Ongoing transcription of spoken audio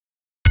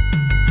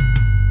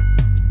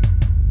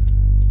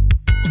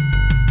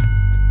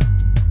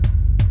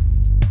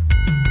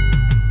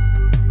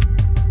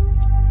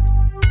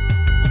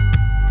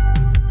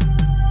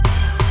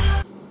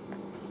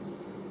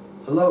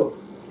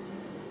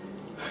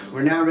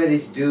we're now ready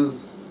to do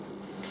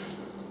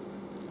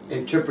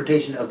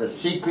interpretation of the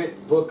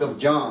secret book of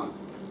John,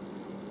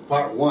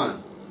 part 1.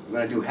 I'm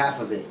going to do half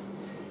of it.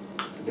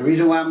 The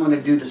reason why I'm going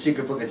to do the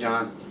secret book of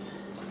John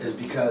is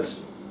because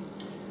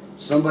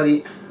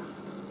somebody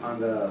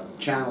on the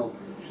channel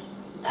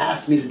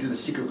asked me to do the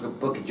secret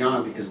book of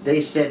John because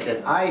they said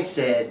that I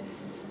said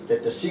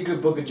that the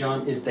secret book of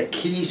John is the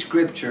key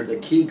scripture, the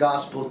key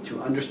gospel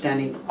to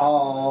understanding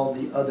all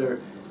the other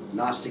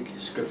Gnostic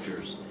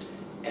scriptures.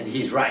 And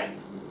he's right.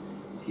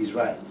 He's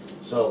right.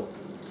 So,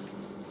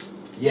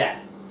 yeah.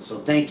 So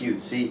thank you.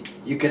 See,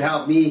 you can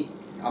help me,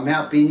 I'm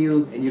helping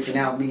you, and you can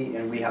help me,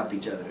 and we help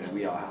each other, and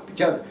we all help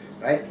each other,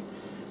 right?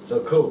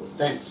 So cool.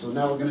 Thanks. So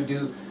now we're going to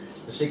do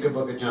the secret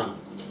book of John.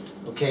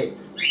 Okay.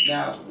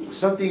 Now,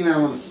 something I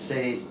want to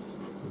say,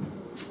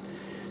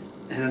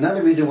 and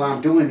another reason why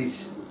I'm doing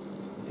these,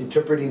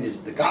 interpreting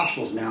the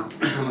Gospels now,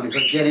 I'm going to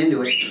go get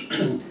into it,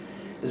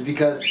 is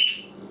because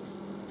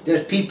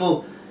there's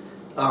people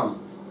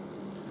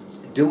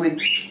doing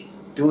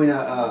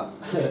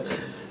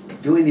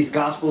these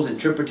Gospels,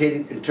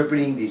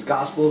 interpreting these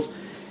Gospels.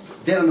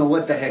 They don't know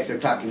what the heck they're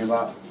talking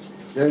about.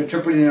 They're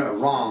interpreting it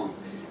wrong.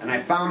 And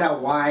I found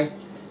out why,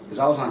 because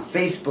I was on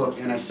Facebook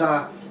and I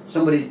saw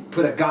somebody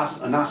put a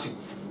Gnostic,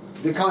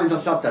 they're calling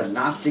themselves the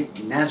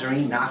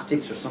Nazarene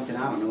Gnostics or something,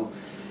 I don't know.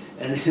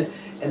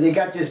 And they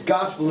got this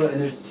gospel and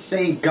they're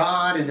saying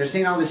God and they're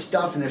saying all this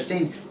stuff and they're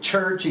saying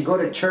church and go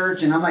to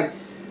church, and I'm like,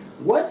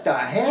 what the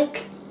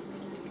heck?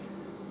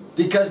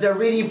 Because they're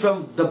reading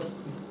from the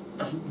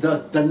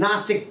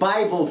Gnostic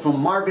Bible from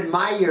Marvin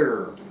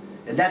Meyer,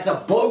 and that's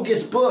a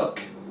bogus book.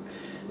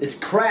 It's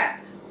crap.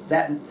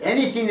 That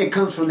anything that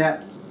comes from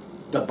that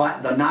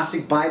the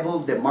Gnostic Bible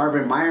that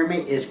Marvin Meyer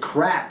made is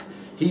crap.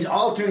 He's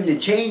altering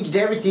and changed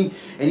everything,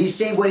 and he's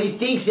saying what he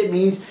thinks it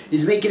means.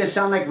 He's making it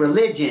sound like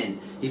religion.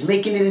 He's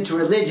making it into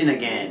religion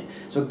again.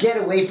 So get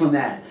away from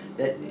that.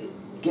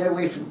 Get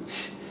away from.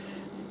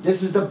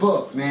 This is the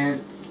book,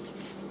 man.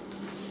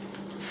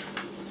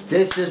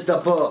 This is the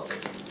book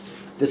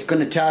that's going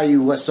to tell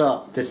you what's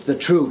up. That's the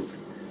truth.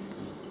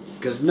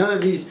 Because none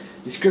of these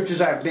scriptures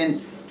have been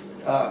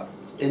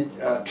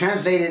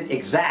translated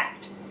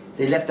exact.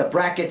 They left the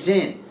brackets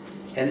in,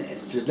 and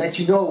to let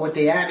you know what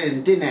they added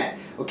and didn't add.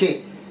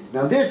 Okay,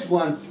 now this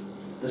one,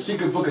 the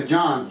secret book of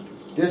John,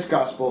 this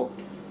gospel,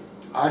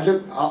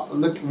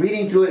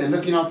 reading through it and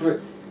looking all through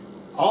it,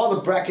 all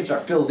the brackets are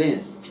filled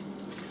in.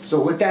 So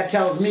what that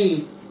tells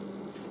me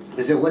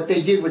is that what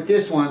they did with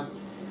this one,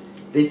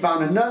 they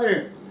found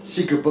another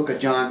secret book of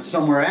John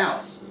somewhere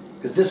else,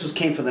 because this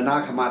came from the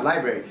Nag Hammadi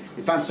library.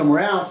 They found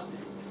somewhere else,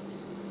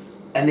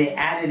 and they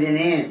added it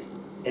in,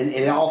 and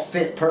it all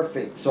fit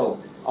perfect.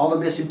 So all the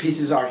missing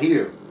pieces are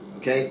here.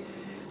 Okay.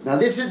 Now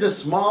this is the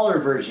smaller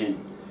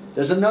version.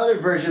 There's another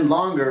version,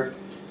 longer,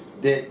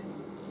 that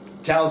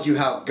tells you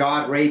how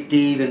God raped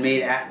Eve and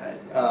made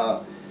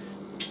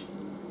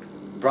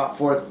brought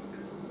forth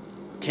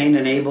Cain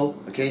and Abel.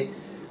 Okay,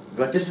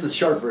 but this is the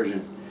short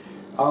version.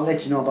 I'll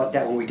let you know about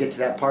that when we get to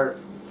that part,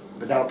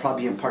 but that'll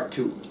probably be in part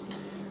 2.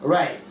 All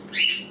right.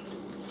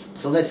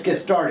 So let's get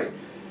started.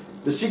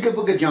 The secret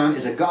book of John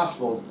is a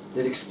gospel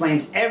that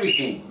explains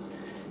everything.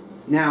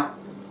 Now,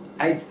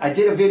 I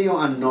did a video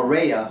on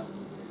Norea.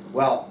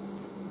 Well,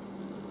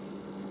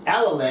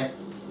 Alaleth,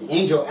 the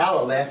angel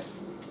Alaleth,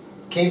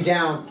 came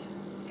down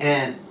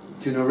and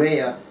to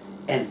Norea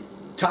and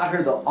taught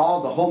her the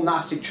whole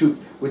Gnostic truth,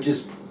 which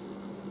is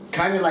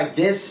kind of like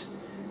this,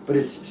 but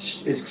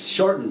it's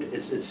shortened.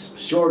 It's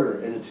shorter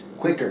and it's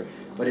quicker.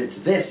 But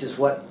this is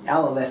what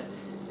Alaleth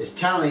is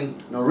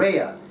telling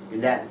Norea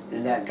in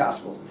that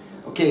gospel.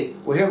 Okay,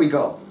 well here we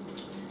go.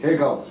 Here it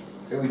goes.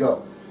 Here we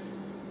go.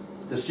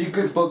 The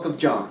secret book of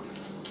John.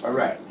 All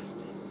right.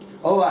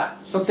 Oh,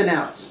 something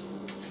else.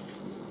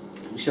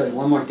 Let me show you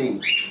one more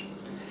thing.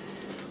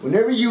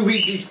 Whenever you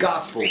read these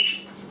Gospels,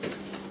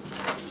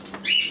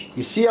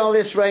 you see all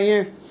this right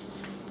here?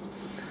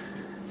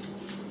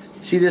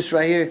 See this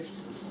right here?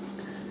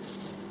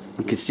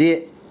 You can see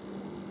it?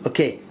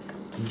 Okay.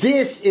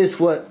 This is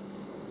what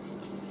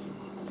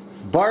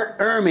Bart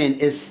Ehrman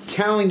is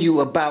telling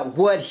you about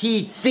what he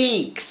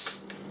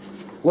thinks.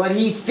 What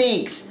he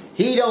thinks.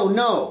 He don't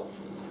know.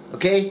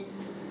 Okay?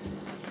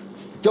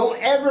 Don't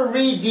ever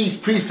read these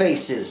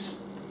prefaces.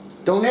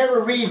 Don't ever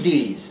read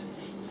these.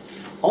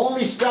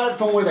 Only start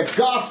from where the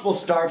gospel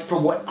starts,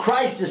 from what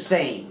Christ is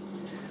saying.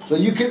 So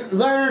you can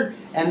learn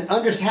and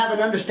have an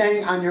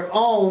understanding on your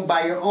own,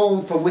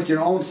 with your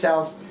own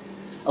self,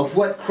 of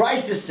what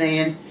Christ is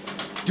saying.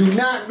 Do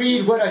not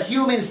read what a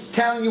human's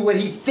telling you what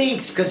he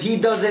thinks, because he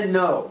doesn't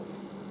know.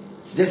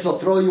 This will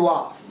throw you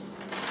off.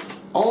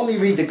 Only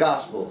read the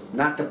gospel,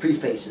 not the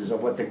prefaces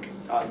of what the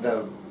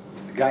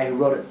guy who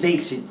wrote it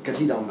thinks, because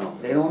he don't know.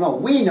 They don't know.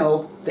 We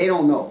know. They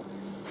don't know.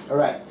 All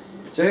right.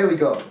 So here we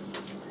go.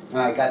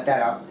 I got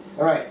that out.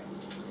 All right.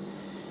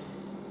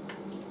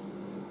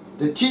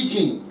 The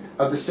teaching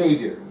of the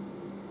Savior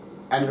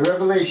and the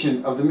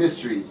revelation of the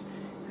mysteries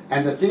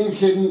and the things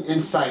hidden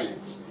in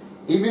silence,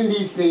 even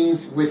these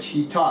things which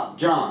he taught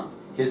John,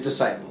 his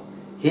disciple.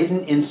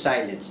 Hidden in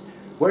silence.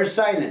 Where's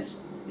silence?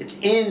 It's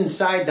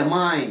inside the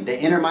mind. The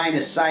inner mind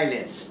is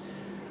silence.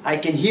 I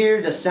can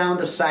hear the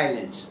sound of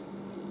silence.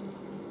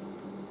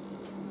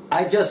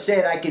 I just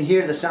said I can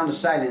hear the sound of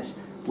silence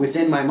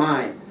within my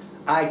mind.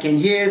 I can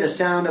hear the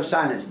sound of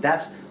silence.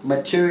 That's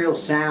material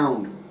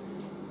sound.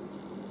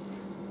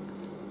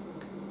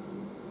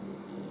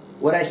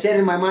 What I said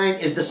in my mind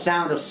is the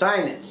sound of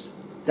silence.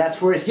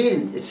 That's where it's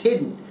hidden. It's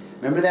hidden.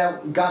 Remember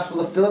that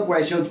Gospel of Philip where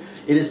I showed you?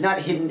 It is not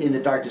hidden in the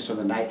darkness of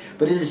the night,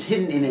 but it is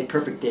hidden in a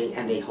perfect day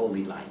and a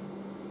holy light.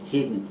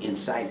 Hidden in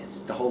silence.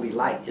 The holy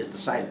light is the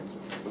silence.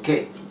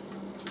 Okay.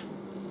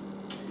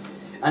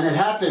 And it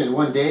happened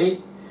one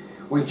day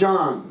when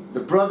John, the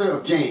brother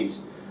of James,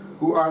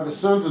 who are the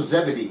sons of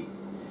Zebedee,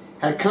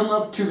 had come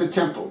up to the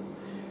temple,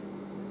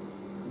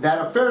 that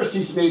a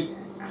Pharisee named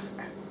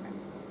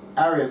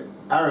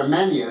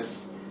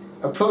Aramanius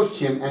approached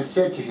him and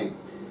said to him,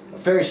 a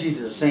Pharisee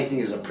is the same thing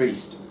as a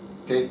priest,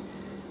 okay?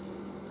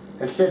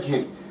 And said to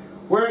him,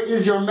 where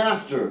is your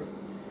master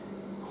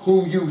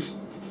whom you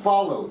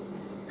follow?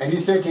 And he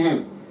said to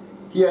him,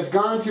 he has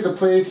gone to the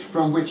place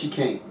from which he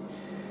came.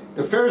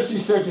 The Pharisee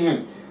said to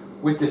him,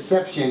 with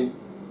deception,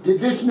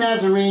 did this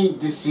Nazarene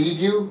deceive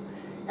you?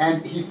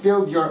 And he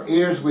filled your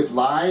ears with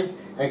lies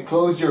and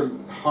closed your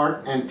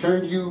heart and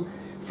turned you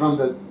from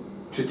the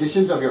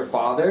traditions of your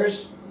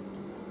fathers?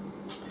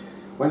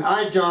 When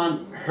I,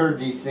 John, heard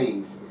these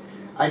things,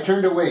 I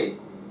turned away.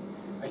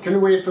 I turned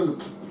away from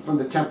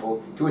the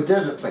temple to a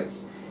desert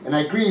place, and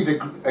I grieved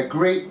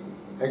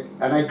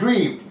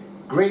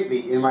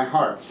greatly in my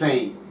heart,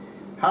 saying,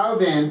 how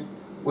then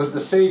was the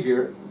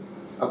Savior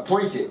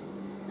appointed,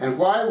 and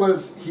why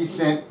was he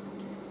sent?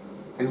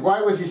 And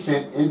why was he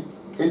sent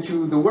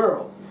into the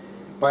world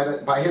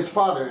by his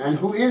Father? And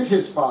who is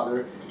his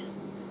Father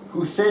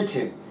who sent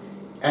him?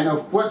 And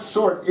of what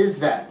sort is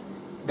that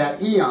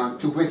eon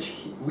to which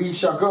we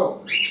shall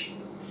go?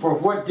 For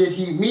what did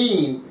he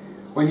mean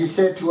when he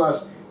said to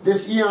us,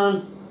 this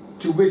eon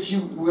to which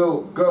you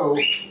will go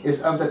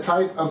is of the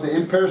type of the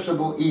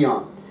imperishable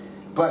eon?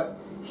 But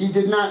he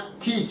did not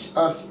teach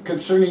us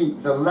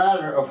concerning the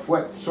latter of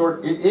what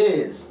sort it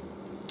is.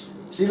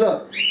 See,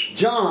 look,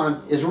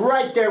 John is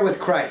right there with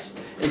Christ,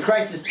 and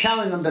Christ is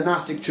telling them the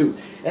Gnostic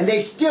truth, and they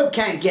still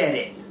can't get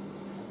it.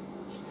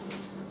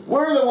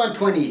 We're the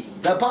 120.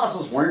 The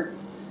apostles weren't.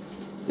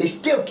 They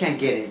still can't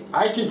get it.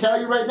 I can tell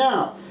you right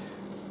now,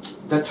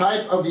 the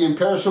type of the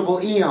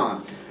imperishable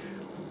eon.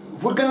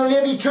 We're going to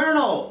live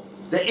eternal.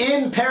 The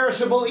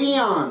imperishable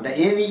eon. The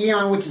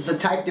eon, which is the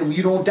type that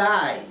you don't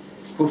die.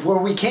 Where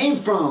we came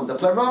from, the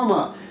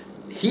pleroma.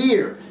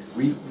 Here,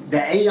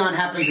 the eon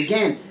happens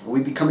again, and we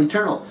become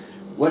eternal.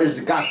 What does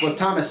the Gospel of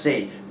Thomas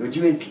say? Would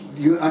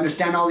you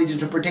understand all these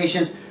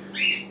interpretations?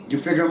 You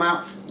figure them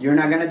out, you're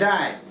not going to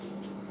die.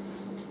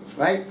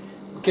 Right?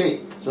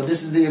 Okay, so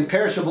this is the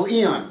imperishable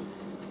eon.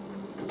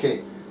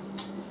 Okay,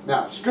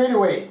 now straight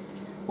away,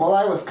 while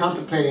I was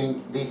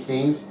contemplating these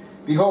things,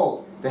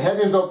 behold, the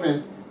heavens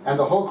opened, and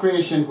the whole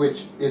creation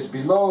which is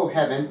below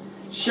heaven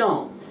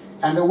shone,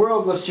 and the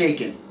world was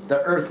shaken.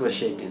 The earth was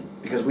shaken,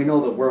 because we know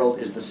the world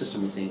is the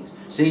system of things.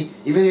 See,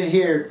 even in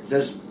here,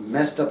 there's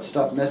messed up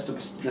stuff,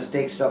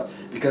 mistake stuff,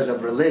 because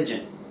of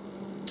religion.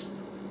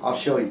 I'll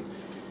show you.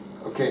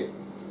 Okay.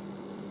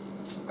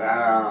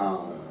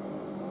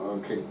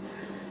 Okay.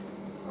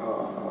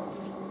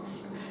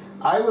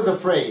 I was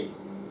afraid,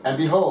 and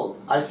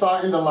behold, I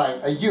saw in the light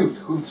a youth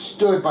who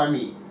stood by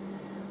me.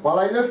 While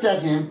I looked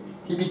at him,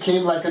 he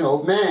became like an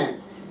old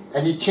man,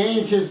 and he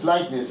changed his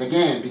likeness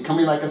again,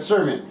 becoming like a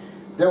servant.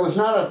 There was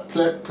not a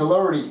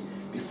plurality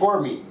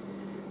before me,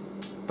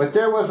 but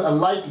there was a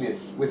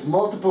likeness with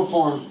multiple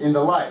forms in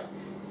the light,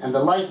 and the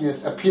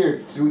likeness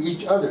appeared through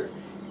each other,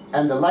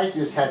 and the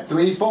likeness had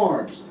three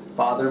forms: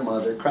 Father,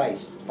 Mother,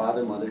 Christ.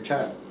 Father, Mother,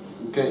 Child.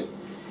 Okay.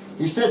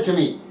 He said to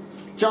me,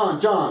 John,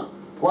 John,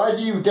 why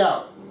do you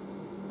doubt?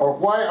 Or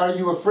why are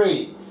you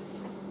afraid?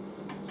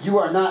 You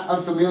are not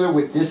unfamiliar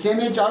with this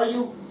image, are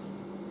you?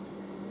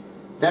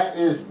 That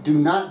is, do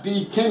not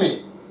be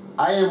timid.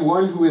 I am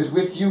one who is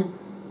with you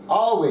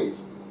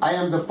always. I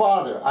am the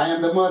Father, I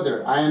am the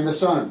Mother, I am the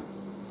Son.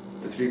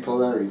 The three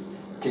polarities.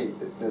 Okay,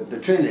 the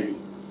Trinity.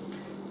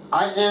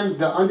 I am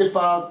the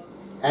undefiled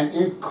and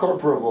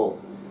incorporeal.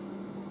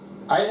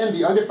 I am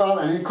the undefiled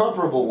and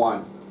incorporeal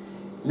one.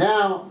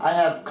 Now I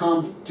have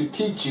come to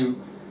teach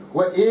you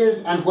what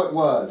is and what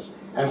was,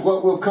 and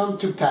what will come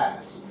to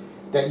pass,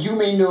 that you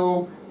may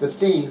know the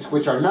things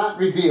which are not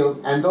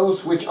revealed, and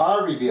those which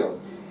are revealed,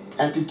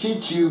 and to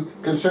teach you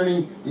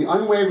concerning the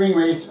unwavering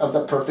race of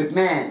the perfect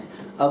man.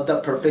 Of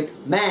the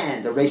perfect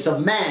man, the race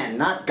of man,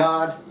 not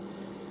God.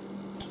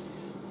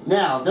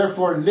 Now,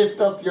 therefore, lift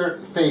up your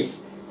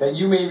face, that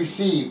you may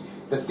receive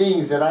the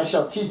things that I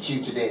shall teach you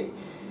today,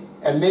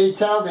 and may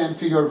tell them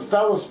to your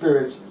fellow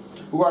spirits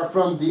who are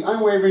from the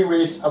unwavering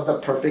race of the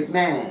perfect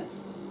man.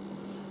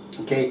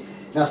 Okay,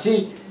 now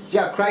see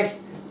how Christ,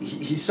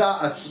 he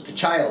saw a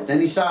child, then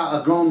he saw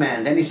a grown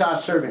man, then he saw a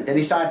servant, then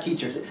he saw a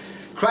teacher.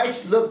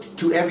 Christ looked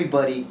to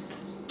everybody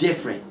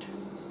different,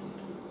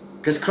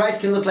 because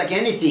Christ can look like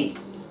anything.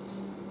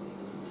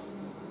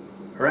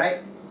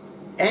 Right?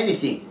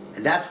 Anything.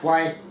 And that's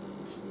why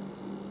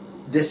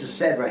this is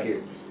said right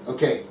here.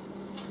 Okay.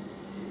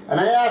 And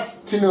I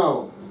asked to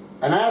know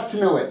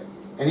it,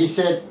 and he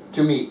said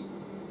to me,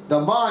 the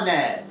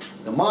monad.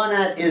 The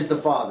monad is the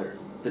Father,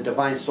 the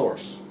divine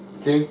source.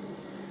 Okay?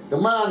 The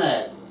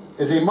monad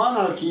is a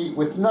monarchy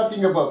with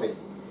nothing above it.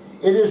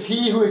 It is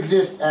he who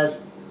exists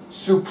as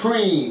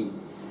supreme.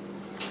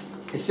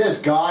 It says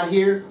God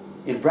here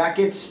in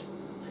brackets,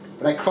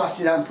 but I crossed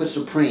it out and put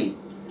supreme,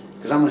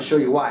 because I'm going to show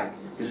you why.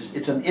 Because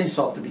it's an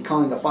insult to be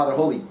calling the Father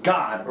Holy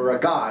God, or a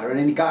God, or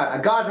any God.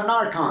 A God's an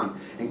archon,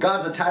 and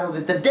God's a title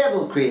that the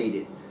devil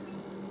created.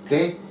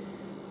 Okay?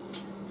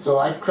 So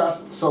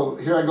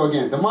here I go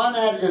again. The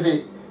monad is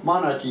a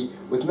monarchy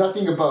with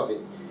nothing above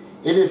it.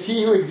 It is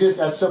he who exists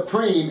as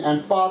supreme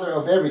and Father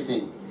of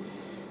everything.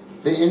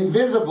 The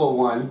invisible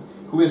one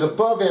who is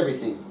above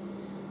everything,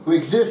 who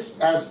exists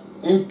as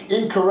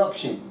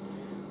incorruption,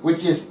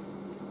 which is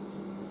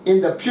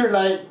in the pure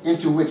light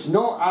into which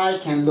no eye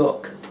can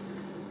look.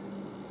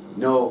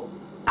 No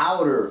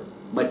outer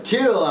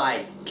material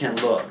eye can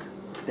look.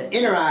 The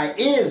inner eye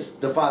is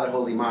the Father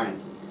Holy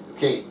Mind.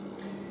 Okay.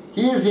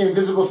 He is the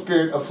invisible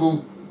spirit of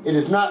whom it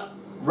is not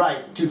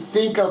right to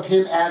think of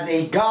him as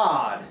a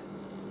God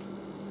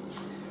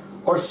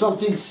or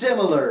something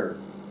similar.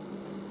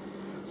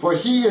 For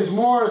he is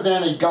more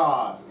than a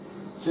God,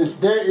 since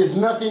there is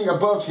nothing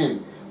above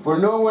him, for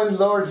no one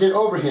lords it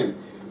over him.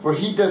 For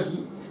he does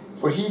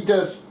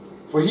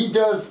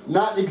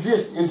not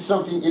exist in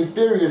something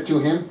inferior to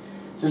him,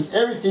 since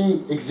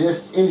everything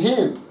exists in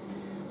him.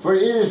 For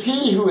it is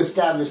he who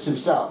established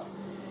himself.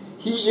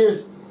 He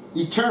is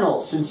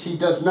eternal, since he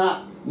does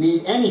not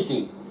need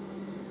anything.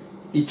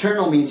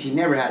 Eternal means he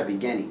never had a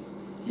beginning.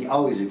 He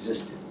always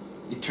existed.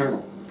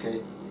 Eternal,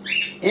 okay?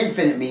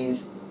 Infinite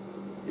means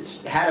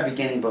it's had a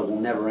beginning but will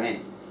never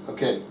end.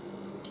 Okay.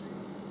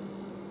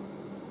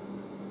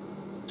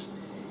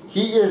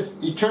 He is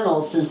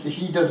eternal, since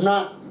he does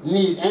not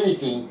need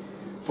anything,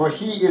 for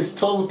he is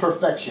total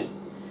perfection.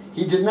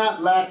 He did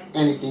not lack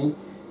anything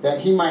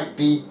that he might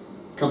be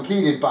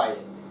completed by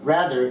it.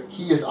 Rather,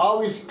 he is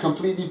always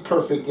completely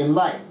perfect in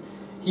life.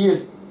 He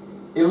is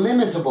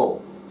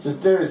illimitable,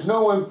 since there is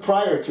no one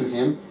prior to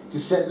him to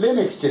set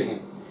limits to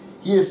him.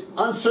 He is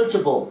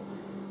unsearchable,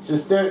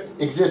 since there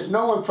exists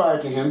no one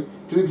prior to him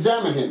to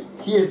examine him.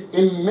 He is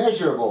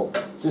immeasurable,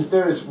 since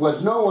there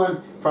was no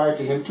one prior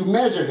to him to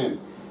measure him.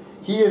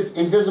 He is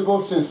invisible,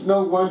 since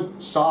no one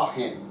saw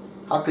him.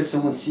 How could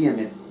someone see him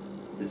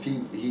if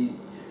he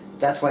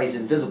that's why he's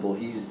invisible.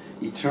 He's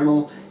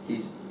eternal,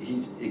 he's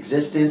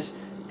existence,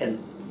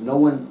 and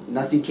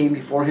nothing came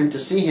before him to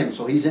see him,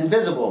 so he's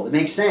invisible. It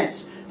makes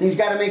sense. Things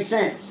got to make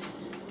sense.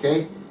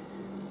 Okay?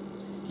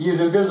 He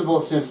is invisible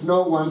since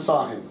no one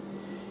saw him.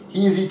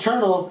 He is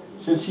eternal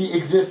since he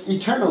exists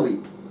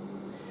eternally.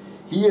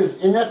 He is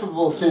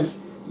ineffable since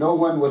no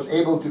one was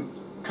able to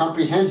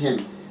comprehend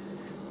him,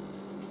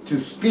 to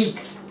speak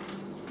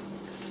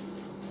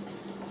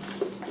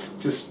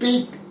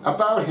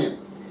about him.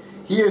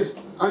 He is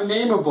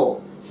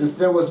unnameable since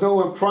there was no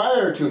one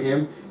prior to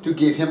him to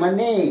give him a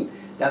name.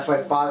 That's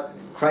why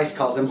Christ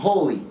calls him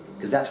holy,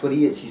 because that's what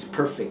he is. He's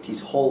perfect.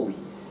 He's holy.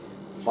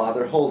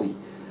 Father holy.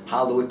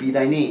 Hallowed be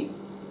thy name.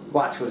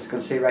 Watch what it's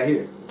going to say right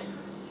here.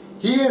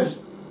 He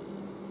is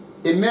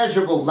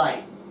immeasurable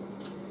light,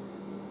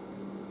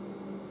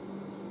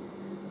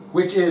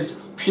 which is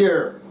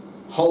pure,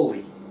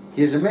 holy.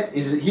 He is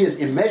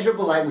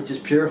immeasurable light, which is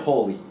pure,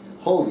 holy.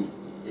 Holy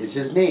is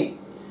his name.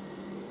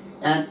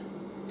 And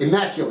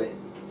immaculate.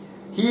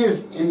 He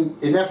is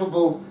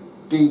ineffable,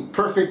 being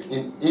perfect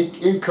in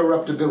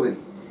incorruptibility.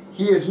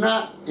 He is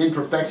not in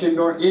perfection,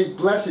 nor in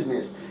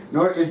blessedness,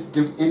 nor is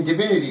in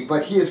divinity,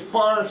 but he is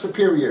far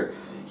superior.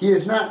 He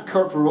is not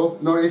corporal,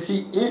 nor is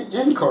he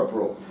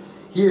incorporeal.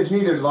 He is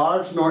neither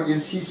large, nor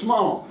is he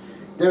small.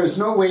 There is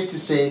no way to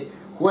say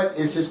what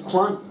is his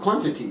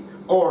quantity,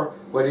 or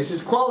what is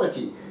his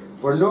quality,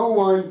 for no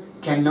one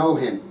can know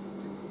him.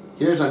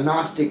 Here's a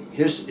Gnostic,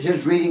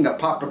 here's reading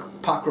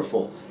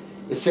apocryphal.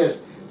 It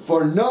says,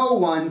 for no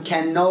one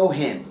can know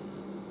him.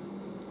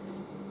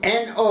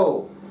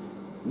 N-O.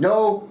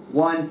 No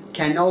one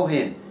can know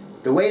him.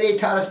 The way they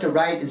taught us to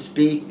write and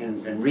speak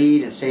and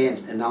read and say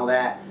and all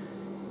that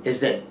is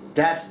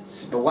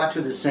but watch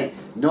what it's saying.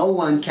 No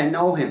one can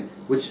know him,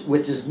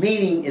 which is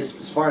meaning is,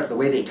 as far as the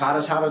way they taught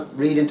us how to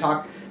read and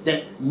talk,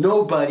 that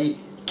nobody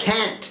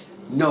can't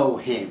know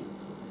him.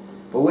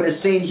 But what it's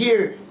saying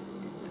here,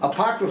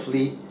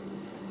 apocryphally,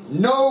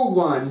 no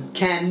one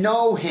can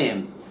know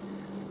him.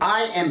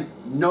 I am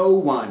no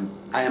one.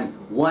 I am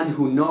one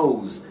who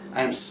knows.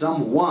 I am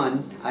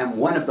someone. I am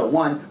one of the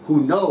one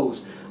who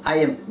knows. I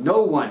am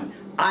no one.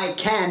 I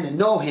can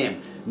know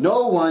him.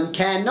 No one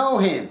can know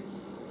him.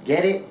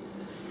 Get it?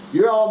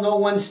 You're all no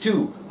ones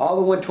too.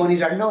 All the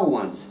 120s are no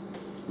ones.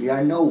 We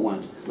are no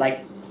ones.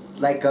 Like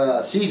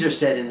Caesar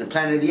said in the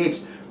Planet of the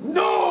Apes,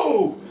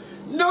 no!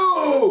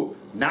 No!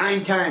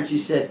 9 times he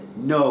said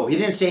no. He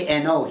didn't say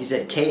N-O. He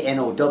said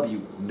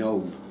K-N-O-W.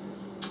 No.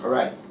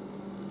 Alright.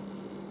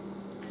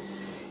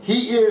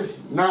 He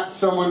is not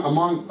someone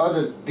among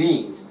other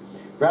beings,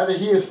 Rather,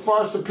 he is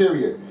far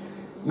superior.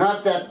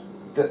 Not that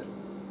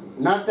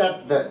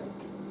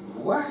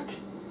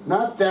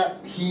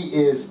he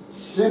is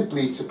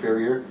simply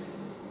superior,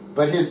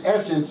 but his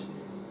essence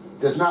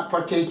does not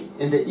partake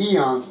in the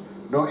eons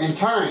nor in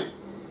time.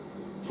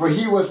 For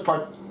he who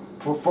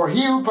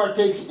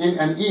partakes in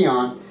an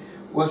eon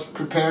was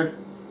prepared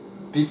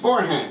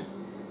beforehand.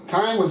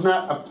 Time was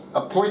not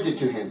appointed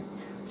to him,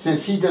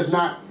 since he does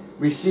not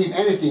receive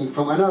anything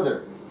from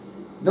another.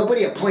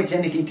 Nobody appoints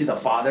anything to the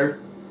Father.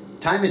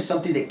 Time is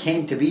something that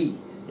came to be,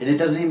 and it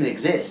doesn't even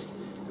exist.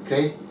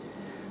 Okay?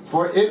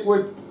 For it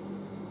would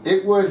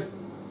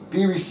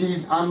be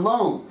received on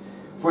loan.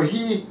 For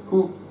he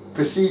who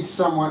precedes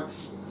someone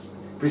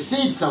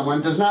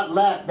does not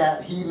lack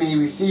that he may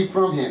receive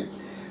from him.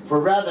 For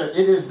rather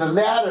it is the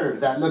latter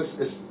that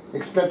looks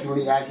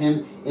expectantly at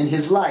him in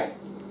his light.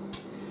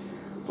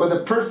 For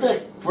the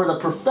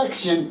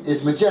perfection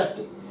is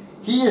majestic.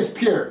 He is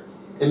pure,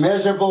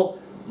 immeasurable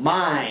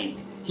mind.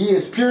 He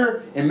is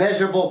pure,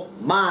 immeasurable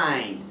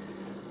mind.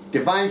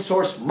 Divine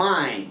source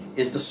mind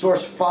is the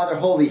source Father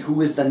Holy,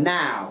 who is the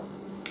now.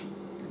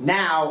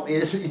 Now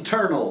is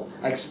eternal.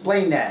 I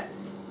explained that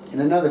in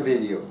another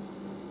video.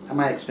 I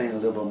might explain a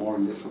little bit more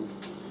in this one.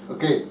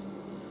 Okay.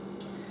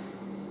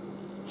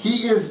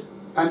 He is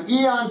an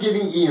eon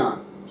giving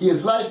eon. He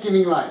is life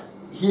giving life.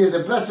 He is a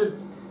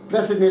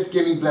blessedness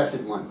giving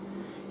blessed one.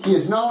 He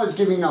is knowledge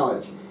giving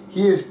knowledge.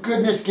 He is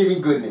goodness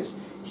giving goodness.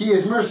 He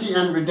is mercy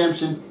and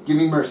redemption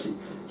giving mercy.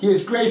 He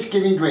is grace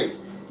giving grace.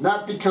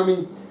 Not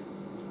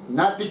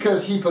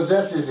because he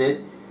possesses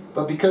it,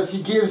 but because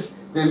he gives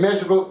the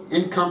immeasurable,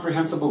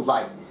 incomprehensible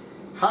light.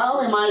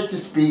 How am I to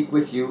speak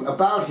with you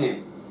about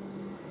him?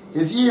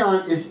 His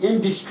eon is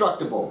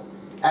indestructible,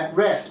 at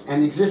rest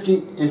and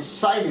existing in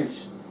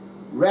silence,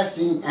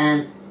 resting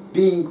and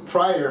being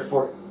prior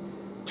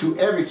to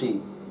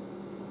everything.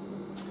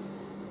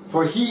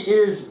 For he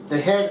is the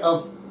head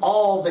of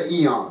all the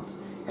eons,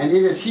 and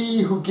it is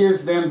he who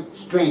gives them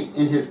strength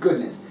in his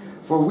goodness.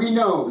 For we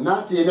know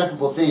not the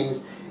ineffable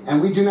things,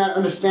 and we do not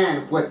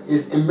understand what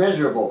is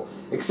immeasurable,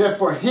 except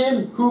for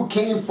him who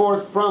came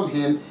forth from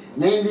him,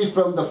 namely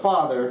from the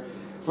Father.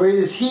 For it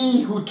is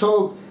he who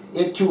told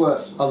it to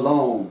us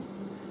alone.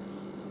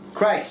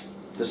 Christ,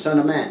 the Son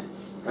of Man,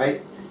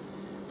 right?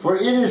 For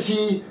it is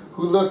he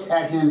who looks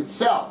at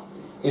himself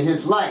in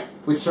his light,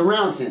 which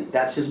surrounds him.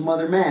 That's his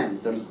mother man.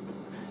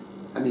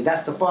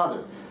 That's the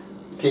Father.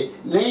 Okay,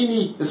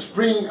 namely the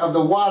spring of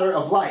the water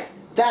of life.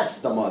 That's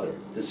the mother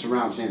that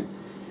surrounds him.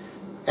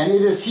 And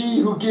it is he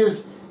who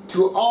gives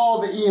to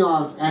all the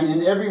eons and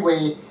in every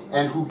way,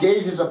 and who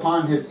gazes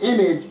upon his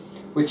image,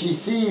 which he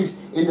sees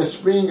in the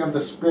spring of the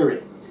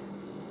Spirit.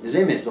 His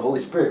image, the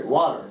Holy Spirit,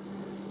 water.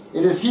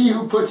 It is he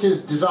who puts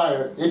his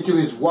desire into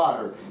his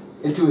water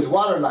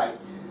light,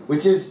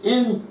 which is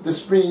in the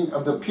spring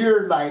of the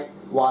pure light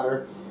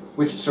water,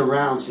 which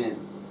surrounds him.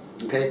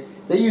 Okay?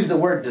 They use the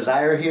word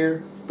desire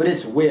here, but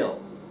it's will.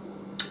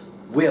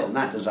 Will,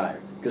 not desire.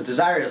 Because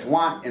desire is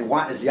want, and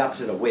want is the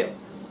opposite of will.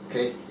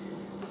 Okay?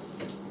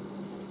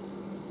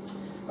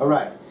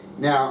 Alright.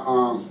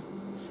 Now,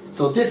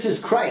 so this is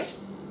Christ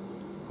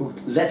who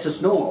lets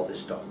us know all this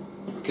stuff.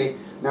 Okay?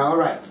 Now,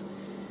 alright.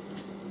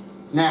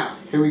 Now,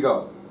 here we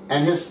go.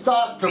 And his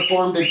thought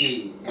performed a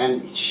deed,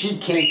 and she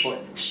came forth.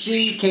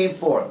 She came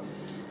forth.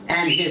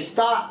 And his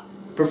thought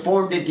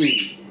performed a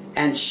deed,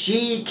 and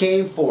she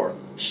came forth.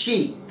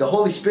 She, the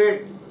Holy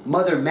Spirit,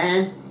 mother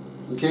man,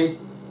 okay?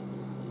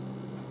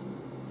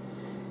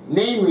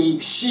 Namely,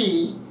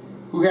 she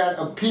who had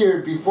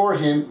appeared before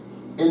him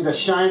in the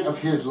shine of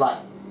his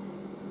light.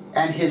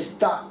 And his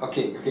thought,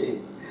 okay.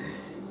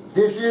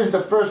 This is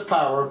the first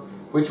power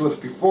which was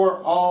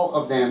before all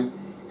of them,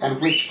 and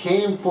which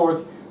came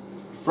forth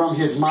from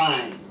his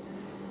mind.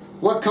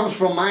 What comes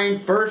from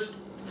mind first?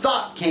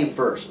 Thought came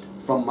first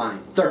from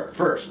mind.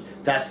 First.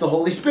 That's the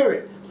Holy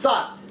Spirit.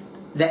 Thought.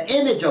 The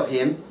image of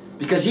him,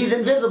 because he's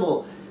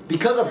invisible.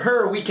 Because of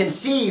her we can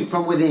see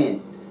from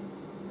within.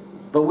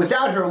 But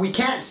without her we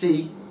can't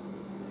see.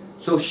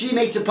 So she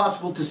makes it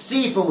possible to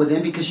see from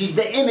within, because she's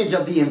the image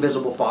of the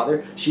invisible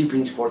Father. She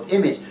brings forth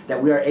image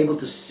that we are able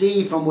to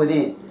see from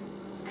within.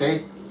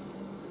 Okay?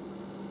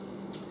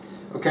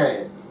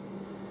 Okay.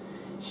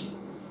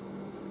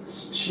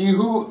 She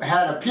who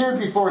had appeared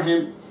before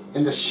him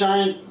in the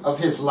shine of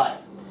his light.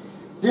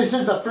 This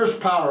is the first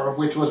power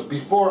which was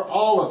before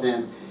all of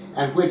them,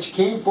 and which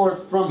came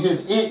forth from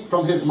his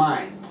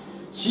mind.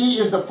 She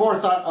is the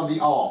forethought of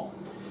the all.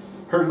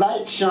 Her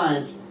light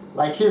shines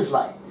like his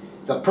light,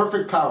 the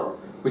perfect power,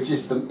 which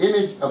is the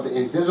image of the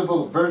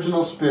invisible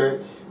virginal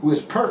spirit, who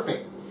is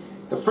perfect.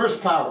 The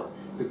first power,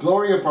 the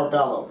glory of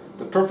Barbello,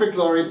 the perfect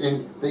glory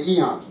in the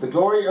eons, the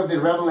glory of the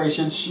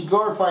revelations. She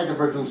glorified the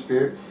virginal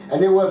spirit,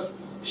 and it was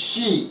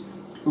she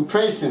who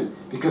praised him,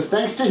 because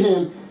thanks to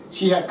him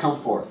she had come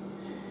forth.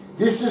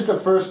 This is the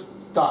first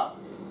thought,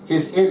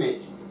 his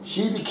image.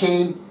 She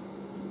became,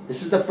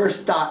 this is the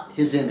first thought,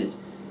 his image.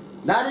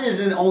 Not it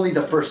isn't only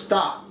the first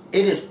thought,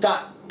 it is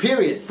thought,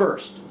 period,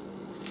 first.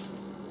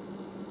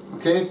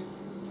 Okay?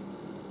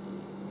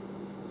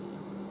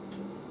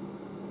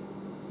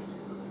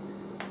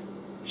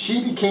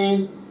 She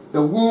became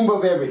the womb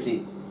of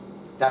everything.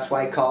 That's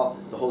why I call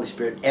the Holy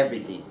Spirit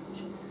everything.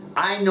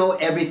 I know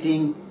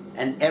everything,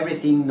 and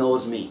everything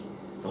knows me.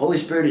 The Holy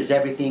Spirit is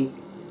everything.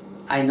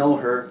 I know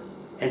her,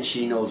 and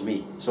she knows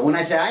me. So when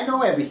I say I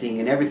know everything,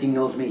 and everything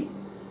knows me,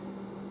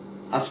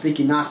 I'm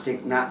speaking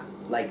Gnostic, not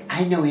like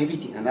I know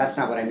everything, and that's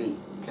not what I mean.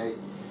 Okay?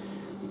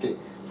 Okay.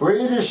 For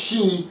it is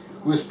she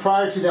who is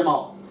prior to them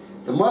all.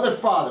 The mother,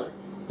 father,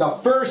 The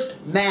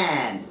first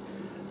man.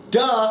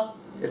 Duh.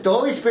 If the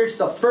Holy Spirit's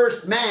the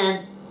first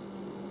man,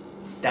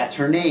 that's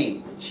her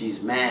name.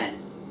 She's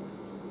man.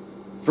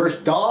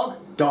 First dog,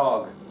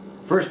 dog.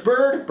 First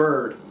bird,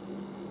 bird.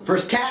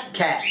 First cat,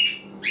 cat.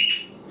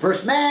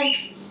 First man,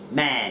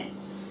 man.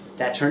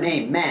 That's her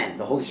name, man,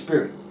 the Holy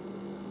Spirit.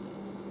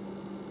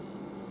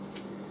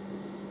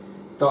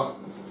 the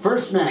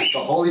first man, the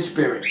Holy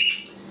Spirit,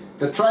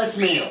 the thrice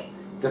male,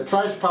 the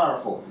thrice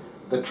powerful,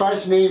 the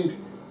thrice named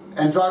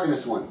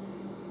androgynous one,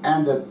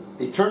 and the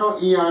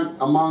eternal eon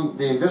among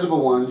the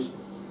invisible ones,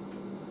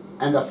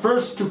 and the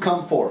first to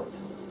come forth.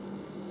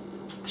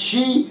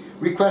 She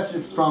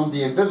requested from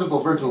the invisible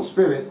virginal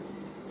spirit,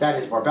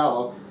 that is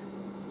Barbello,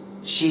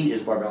 she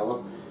is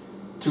Barbello,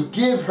 to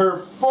give her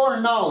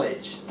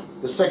foreknowledge,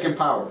 the second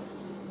power.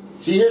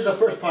 See, here's the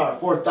first power,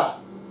 forethought,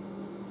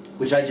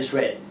 which I just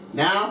read.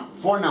 Now,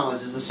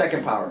 foreknowledge is the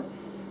second power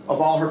of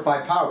all her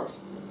 5 powers.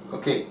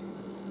 Okay.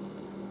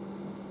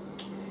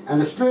 And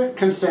the Spirit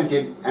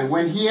consented, and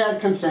when he had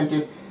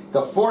consented,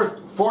 the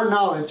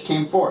foreknowledge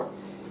came forth,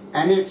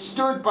 and it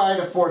stood by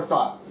the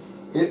forethought.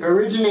 It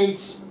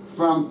originates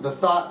from the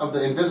thought of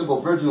the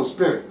invisible virginal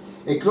spirit.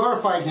 It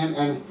glorified him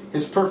and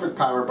his perfect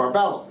power,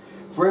 Barbello,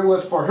 for it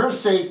was for her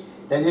sake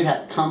that it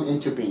had come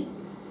into being.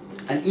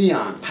 An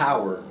eon,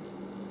 power,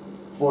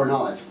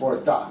 foreknowledge,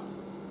 forethought.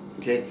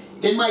 Okay?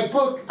 In my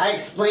book, I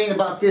explain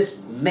about this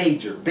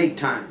major, big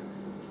time.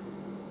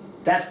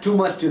 That's too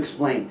much to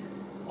explain.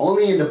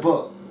 Only in the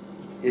book.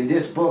 In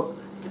this book,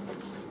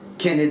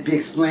 can it be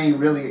explained,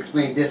 really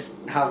explain this,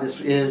 how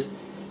this is,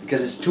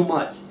 because it's too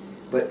much.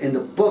 But in the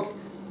book,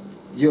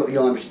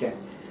 you'll understand.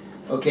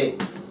 Okay,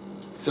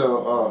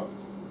 so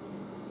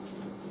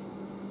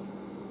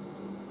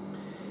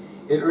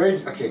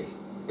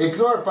it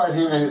glorified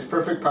him and his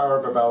perfect power,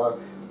 Barbella,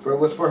 for it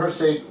was for her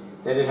sake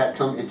that it had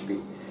come into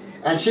being.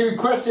 And she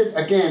requested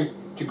again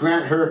to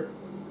grant her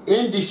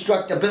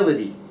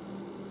indestructibility,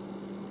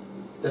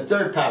 the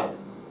third power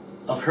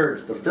of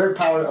hers, the third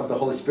power of the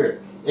Holy Spirit,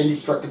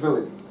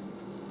 indestructibility.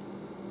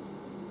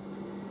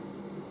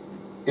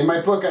 In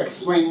my book, I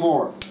explain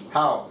more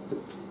how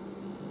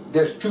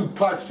there's 2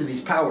 parts to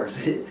these powers.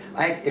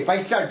 If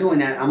I start doing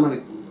that, I'm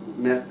gonna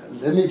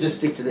let me just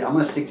stick to this. I'm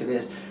gonna stick to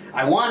this.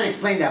 I want to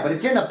explain that, but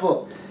it's in the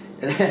book.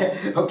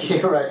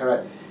 Okay, all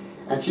right.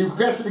 And she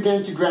requested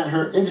again to grant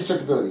her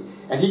indestructibility,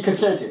 and he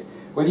consented.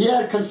 When he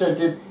had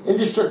consented,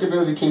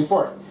 indestructibility came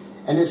forth,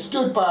 and it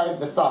stood by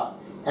the thought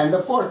and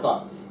the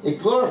forethought. It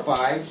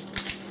glorified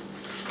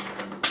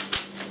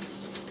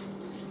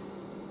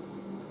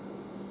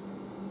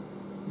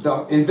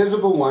the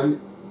invisible one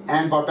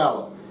and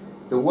Barbello,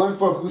 the one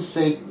for whose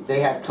sake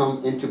they had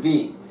come into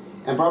being.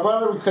 And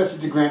Barbello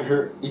requested to grant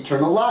her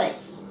eternal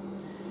life.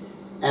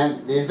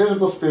 And the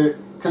invisible spirit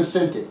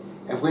consented.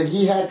 And when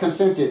he had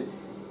consented,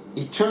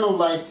 eternal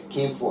life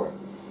came forth.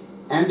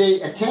 And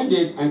they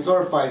attended and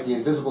glorified the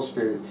invisible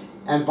spirit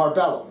and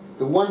Barbello,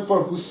 the one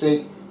for whose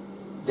sake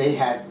they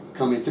had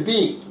come into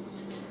being.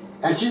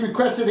 And she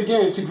requested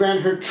again to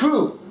grant her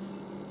truth.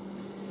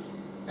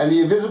 And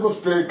the invisible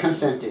spirit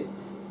consented.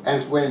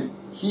 And when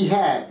he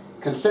had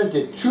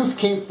consented, truth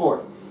came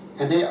forth.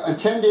 And they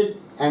attended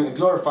and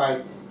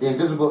glorified the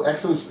invisible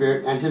excellent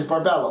spirit and his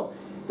Barbello,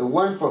 the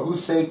one for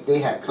whose sake they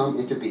had come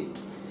into being.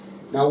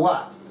 Now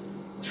what?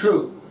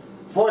 Truth.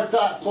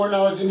 Forethought,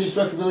 foreknowledge,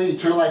 indestructibility,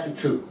 eternal life, and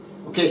truth.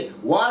 Okay,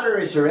 water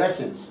is her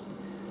essence.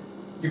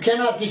 You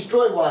cannot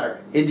destroy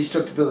water,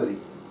 indestructibility.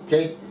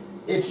 Okay?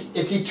 It's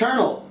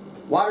eternal.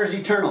 Water is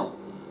eternal.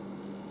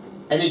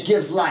 And it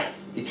gives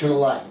life, eternal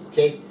life.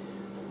 Okay?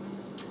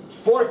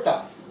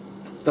 Forethought.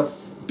 The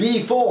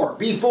before,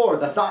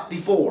 the thought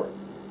before.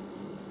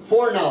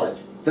 Foreknowledge,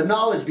 the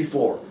knowledge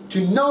before.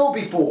 To know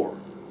before.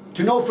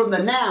 To know from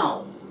the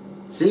now.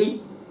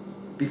 See?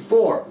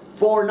 Before.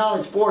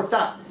 Foreknowledge,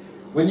 forethought.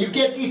 When you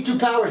get these 2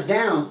 powers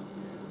down,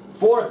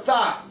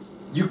 forethought,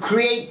 you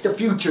create the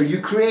future. You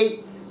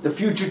create the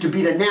future to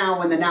be the now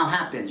when the now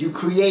happens. You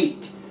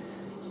create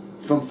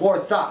from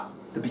forethought,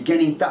 the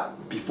beginning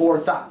thought, before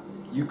thought.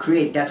 You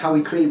create. That's how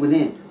we create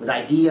within, with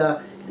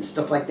idea and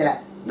stuff like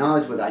that.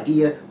 Knowledge with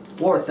idea.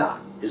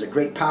 Forethought is a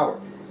great power.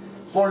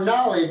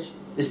 Foreknowledge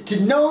is to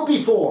know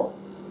before,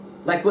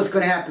 like what's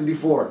going to happen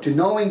before, to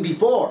knowing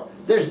before.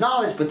 There's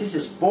knowledge, but this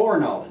is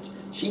foreknowledge.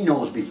 She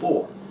knows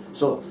before.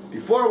 So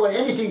before what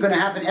anything going to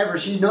happen ever,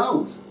 she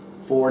knows.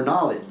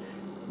 Foreknowledge.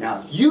 Now,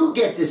 if you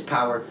get this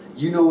power,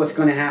 you know what's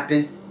going to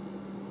happen.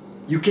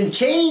 You can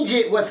change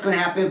it, what's going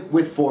to happen,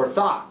 with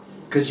forethought.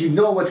 Because you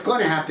know what's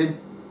going to happen.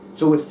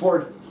 So with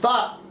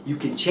forethought, you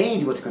can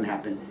change what's going to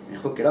happen and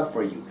hook it up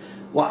for you.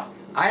 Watch.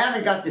 I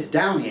haven't got this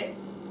down yet.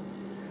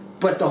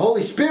 But the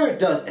Holy Spirit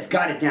has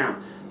got it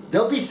down.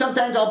 There'll be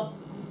sometimes I'll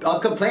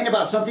complain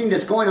about something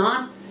that's going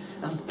on.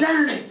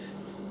 Darn it!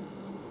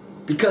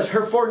 Because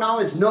her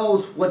foreknowledge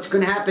knows what's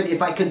going to happen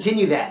if I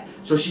continue that.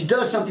 So she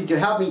does something to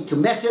help me to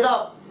mess it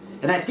up.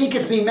 And I think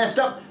it's being messed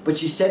up, but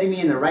she's setting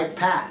me in the right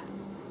path.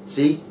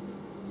 See?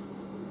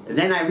 And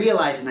then I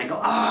realize and I go,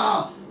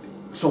 ah! Oh.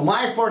 So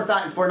my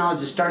forethought and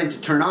foreknowledge is starting to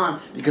turn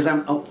on because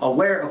I'm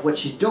aware of what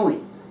she's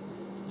doing.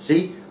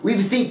 See? We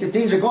think that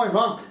things are going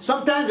wrong.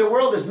 Sometimes the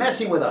world is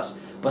messing with us.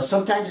 But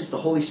sometimes it's the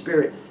Holy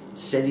Spirit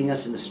setting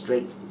us in the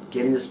straight,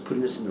 getting us,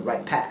 putting us in the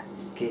right path.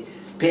 Okay?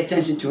 Pay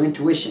attention to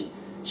intuition.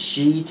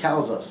 She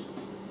tells us.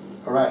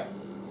 Alright.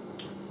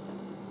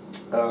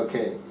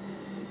 Okay.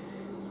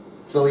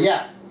 So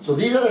yeah. So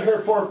these are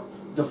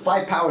the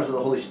 5 powers of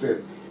the Holy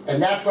Spirit.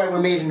 And that's why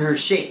we're made in her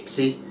shape.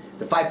 See?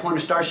 The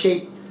 5-pointed star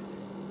shape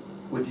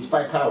with these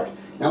 5 powers.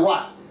 Now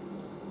watch.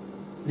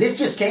 This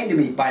just came to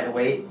me, by the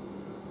way.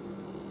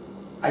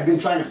 I've been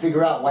trying to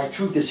figure out why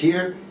truth is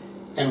here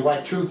and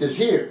why truth is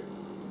here.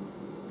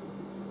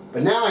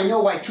 But now I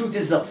know why truth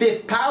is the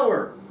 5th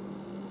power.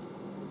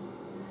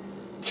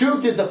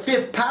 Truth is the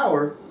 5th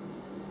power.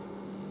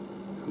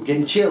 I'm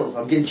getting chills.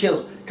 I'm getting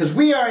chills. Because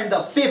we are in the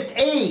 5th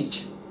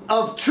age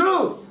of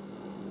truth.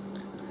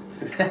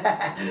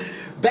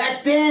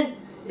 Back then,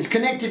 it's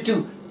connected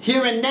to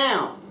here and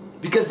now.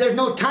 Because there's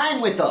no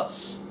time with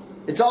us.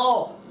 It's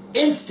all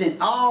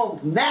instant, all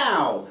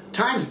now.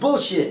 Time's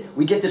bullshit.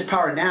 We get this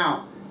power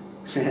now.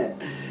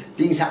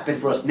 Things happen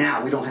for us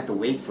now. We don't have to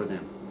wait for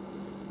them.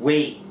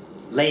 Wait,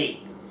 late,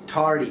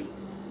 tardy.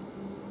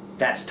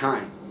 That's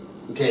time.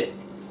 Okay.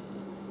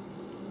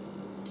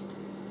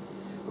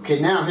 Okay,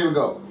 now here we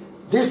go.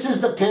 This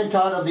is the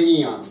pentot of the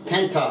eons.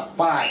 Pentot,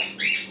 5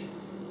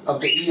 of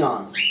the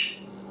eons.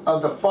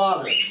 Of the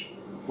Father,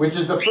 which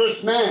is the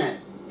first man,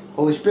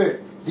 Holy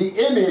Spirit. The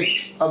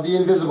image of the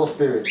invisible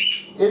Spirit.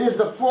 It is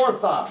the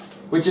forethought,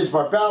 which is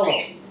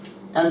Barbalo,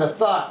 and the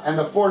thought, and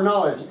the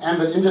foreknowledge,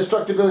 and the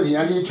indestructibility,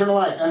 and the eternal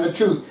life, and the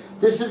truth.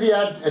 This is the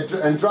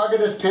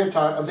androgynous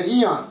pentot of the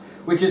eons,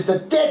 which is the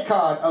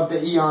decad of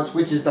the eons,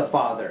 which is the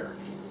Father.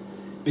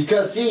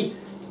 Because, see,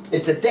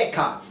 it's a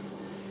decad.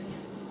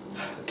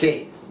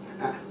 Okay,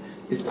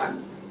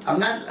 I'm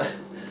not,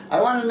 I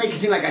don't want to make it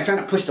seem like I'm trying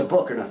to push the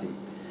book or nothing.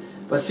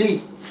 But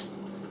see,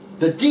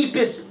 the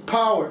deepest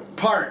part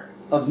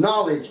of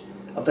knowledge,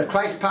 of the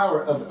Christ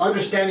power, of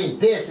understanding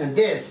this and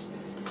this,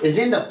 is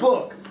in the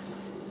book.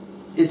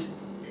 It'd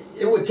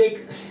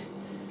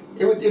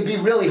be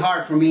really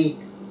hard for me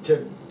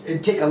to,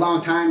 it'd take a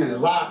long time and a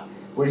lot,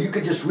 where you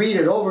could just read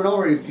it over and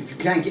over. If you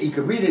can't get, you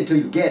could read it until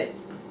you get it.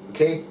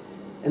 Okay?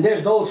 And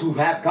there's those who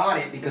have got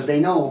it because they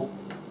know,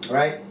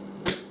 right?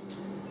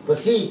 But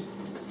see,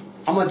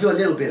 I'm going to do a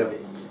little bit of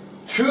it.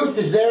 Truth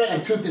is there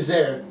and truth is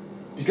there.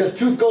 Because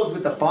truth goes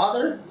with the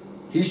Father,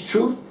 He's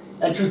truth,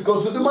 and truth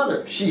goes with the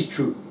Mother, she's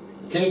truth.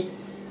 Okay?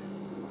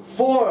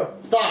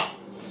 Forethought.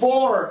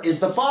 For is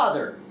the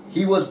Father.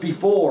 He was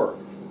before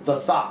the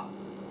thought.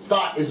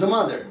 Thought is the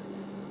Mother.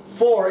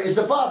 For is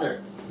the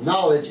Father.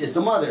 Knowledge is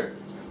the Mother.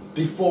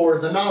 Before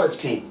the knowledge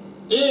came.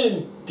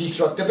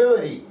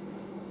 Indestructibility.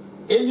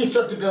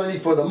 Indestructibility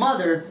for the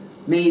Mother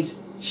means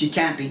she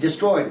can't be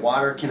destroyed.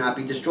 Water cannot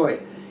be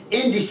destroyed.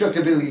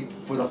 Indestructibility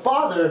for the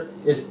Father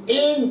is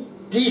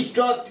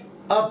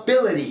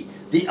indestructibility.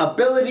 The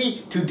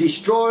ability to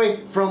destroy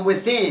from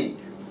within.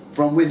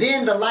 From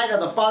within, the light of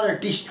the Father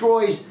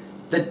destroys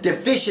the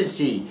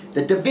deficiency,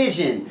 the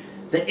division,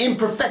 the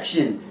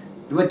imperfection,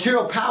 the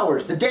material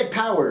powers, the dead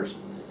powers.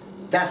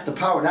 That's the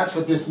power. That's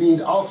what this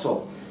means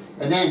also.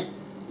 And then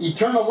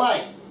eternal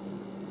life.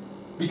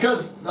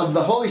 Because of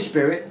the Holy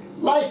Spirit,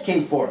 life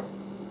came forth.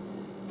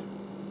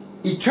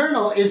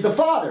 Eternal is the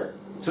Father.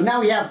 So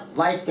now we have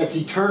life that's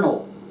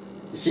eternal.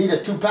 You see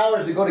the 2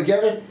 powers that go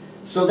together?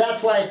 So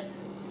that's why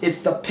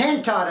it's the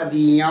pentot of the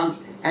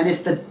eons and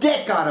it's the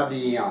decad of the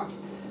eons.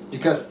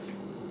 Because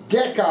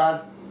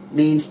decad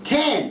means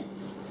 10.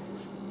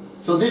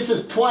 So this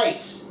is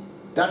twice.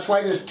 That's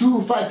why there's 2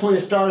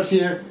 5-pointed stars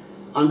here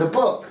on the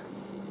book.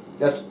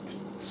 That's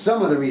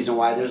some of the reason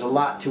why. There's a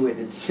lot to it.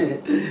 It's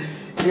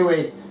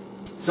anyways,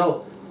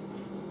 so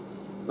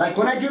like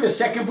when I do the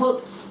second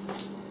book,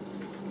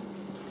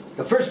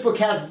 the first book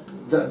has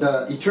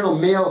the eternal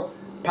male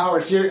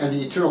powers here and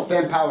the eternal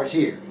femme powers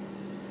here.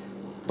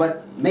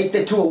 But make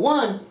the 2 a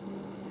 1.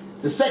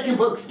 The second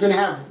book's going to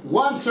have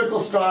 1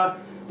 circle star,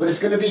 but it's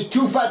going to be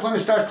 2 5-pointed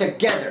stars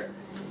together.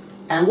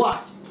 And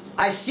watch.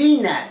 I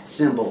seen that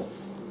symbol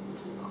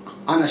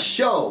on a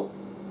show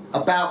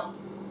about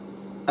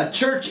a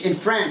church in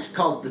France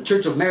called the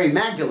Church of Mary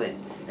Magdalene.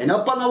 And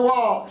up on the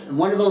wall, in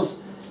one of those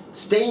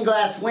stained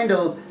glass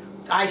windows,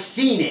 I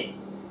seen it.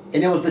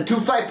 And it was the 2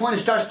 5-pointed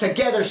stars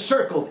together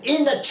circled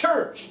in the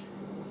church.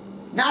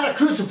 Not a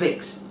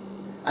crucifix.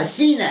 I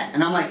seen that.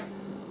 And I'm like,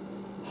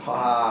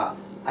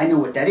 I know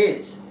what that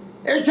is.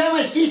 Every time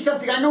I see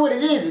something, I know what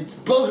it is.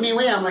 It blows me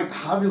away. I'm like,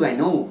 how do I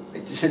know? I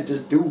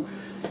just do.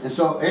 And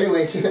so,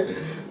 anyways,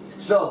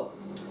 so,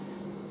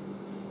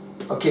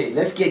 okay,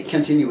 let's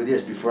continue with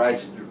this before I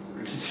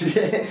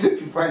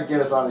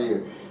get us out of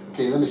here.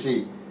 Okay, let me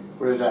see.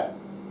 Where is that?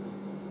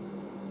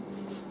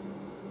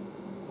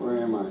 Where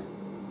am I?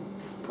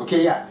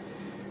 Okay, yeah.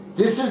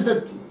 This is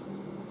the...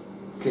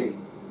 Okay.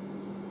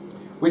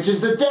 Which is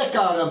the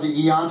decad of the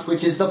eons,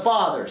 which is the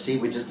Father. See,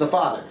 which is the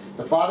Father.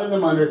 The Father, the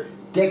Mother,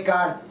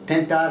 decad,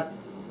 pentad.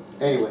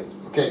 Anyways,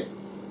 okay.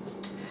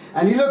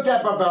 And he looked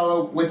at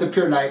Barbello with the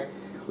pure light,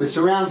 which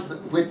surrounds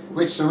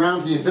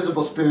the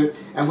invisible spirit,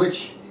 and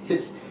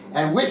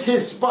with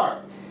his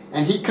spark,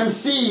 and he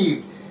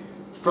conceived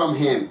from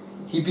him.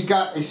 He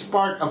begot a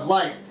spark of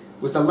light,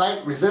 with a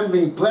light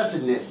resembling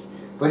blessedness,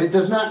 but it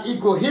does not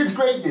equal his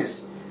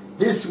greatness.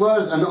 This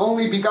was an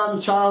only begotten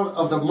child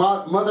of the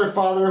mother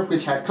Father,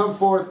 which had come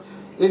forth.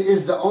 It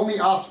is the only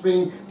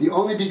offspring, the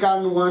only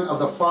begotten one of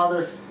the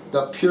Father,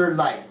 the pure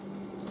light.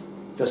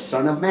 The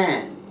Son of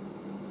Man.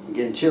 I'm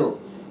getting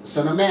chilled. The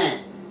Son of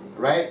Man,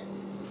 right?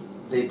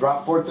 They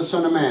brought forth the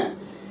Son of Man.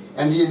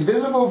 And the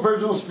invisible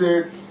virginal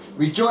spirit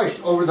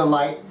rejoiced over the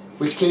light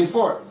which came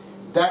forth,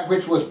 that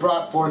which was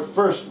brought forth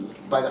first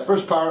by the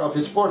first power of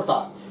his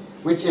forethought,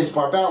 which is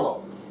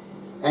Barbello.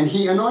 And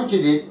he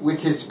anointed it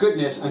with his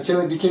goodness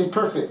until it became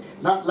perfect,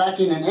 not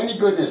lacking in any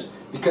goodness,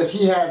 because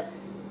he had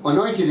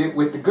anointed it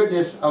with the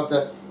goodness of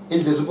the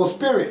invisible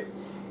spirit.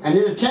 And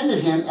it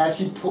attended him as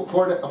he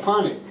poured it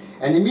upon it.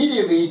 And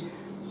immediately,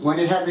 when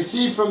it had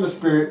received from the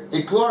Spirit,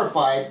 it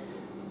glorified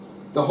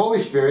the Holy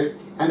Spirit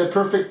and the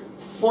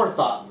perfect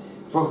forethought,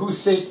 for whose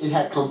sake it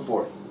had come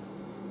forth.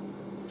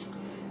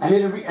 And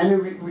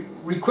it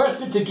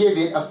requested to give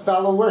it a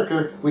fellow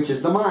worker, which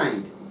is the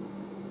mind.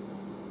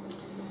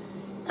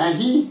 And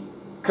he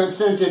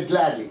consented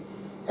gladly.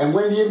 And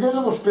when the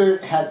invisible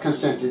spirit had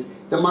consented,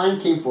 the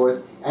mind came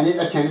forth, and it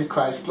attended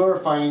Christ,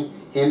 glorifying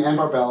him and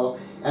Barbello,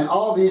 and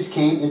all these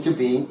came into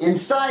being in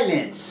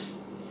silence.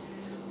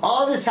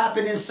 All this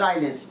happened in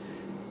silence.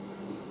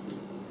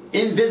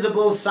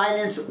 Invisible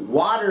silence.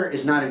 Water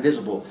is not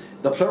invisible.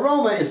 The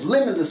pleroma is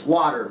limitless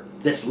water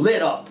that's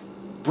lit up,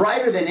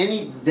 brighter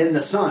than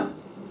the sun.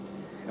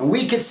 And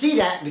we can see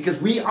that because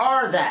we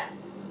are that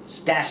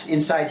stashed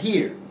inside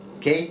here.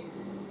 Okay?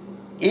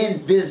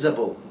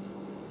 Invisible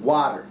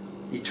water.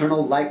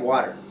 Eternal light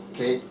water.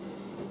 Okay?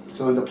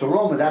 So in the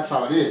pleroma, that's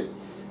how it is.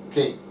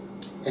 Okay?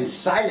 And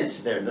silence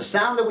there. The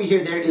sound that we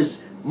hear there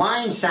is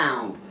mind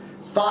sound,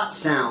 thought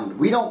sound.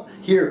 We don't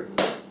hear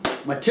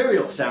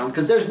material sound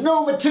because there's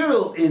no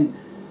material in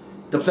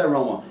the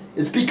pleroma.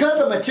 It's because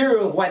of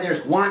material why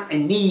there's want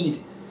and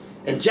need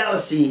and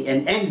jealousy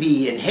and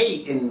envy and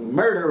hate and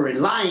murder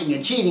and lying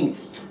and cheating.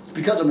 It's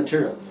because of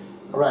material.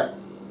 All right.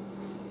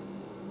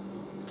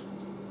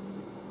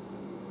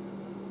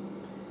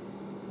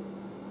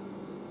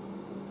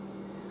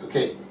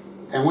 Okay.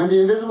 And when the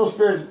invisible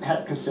spirit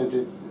had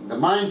consented, the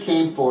mind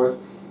came forth,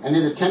 and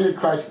it attended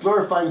Christ,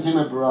 glorifying him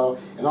and Barbello,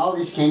 and all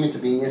these came into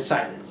being in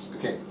silence.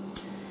 Okay.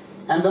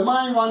 And the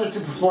mind wanted to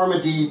perform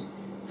a deed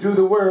through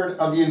the word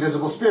of the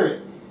invisible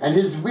spirit, and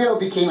his will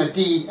became a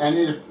deed, and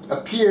it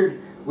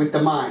appeared with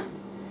the mind.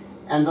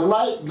 And the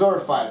light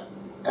glorified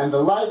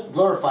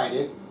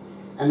it,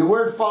 and the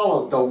word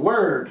followed, the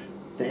word,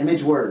 the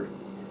image word.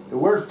 The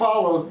word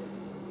followed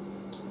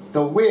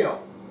the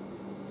will.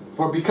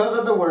 For because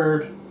of the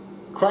word,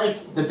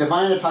 Christ, the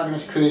divine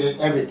antagonist,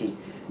 created everything.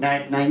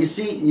 Now you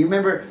see, you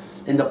remember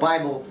in the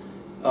Bible,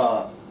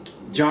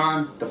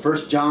 John, the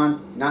first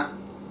John, not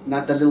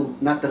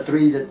the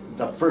three,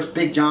 the first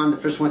big John, the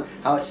first one,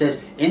 how it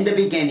says, in the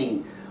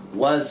beginning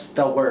was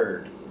the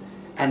Word,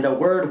 and the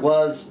Word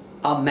was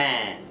a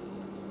man.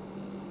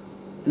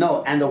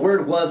 No, and the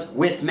Word was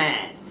with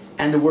man,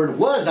 and the Word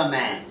was a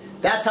man.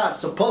 That's how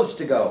it's supposed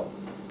to go.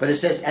 But it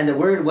says, and the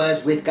Word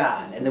was with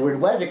God, and the Word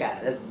was a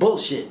God. That's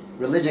bullshit,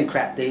 religion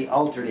crap. They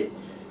altered it.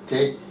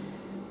 Okay?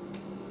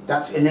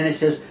 And then it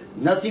says,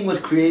 nothing was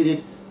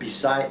created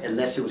beside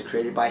unless it was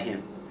created by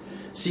him.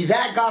 See,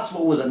 that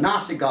gospel was a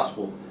Gnostic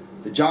gospel.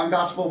 The John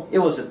gospel, it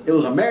was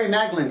a Mary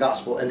Magdalene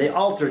gospel, and they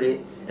altered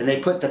it, and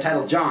they put the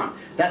title John.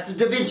 That's the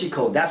Da Vinci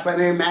Code. That's why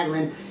Mary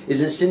Magdalene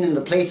isn't sitting in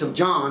the place of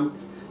John.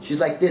 She's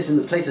like this in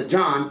the place of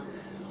John,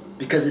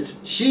 because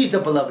she's the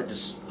beloved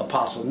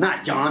apostle,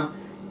 not John.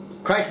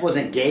 Christ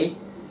wasn't gay.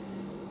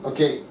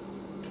 Okay.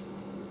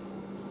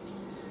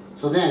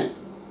 So then,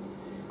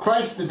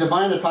 Christ, the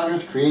divine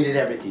antagonist, created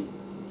everything.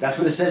 That's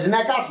what it says in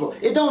that gospel.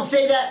 It don't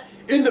say that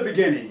in the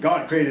beginning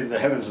God created the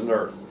heavens and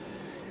earth,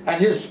 and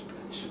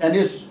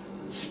his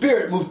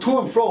spirit moved to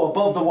and fro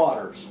above the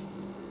waters.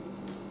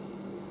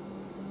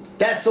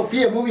 That's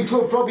Sophia moving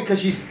to and fro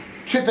because she's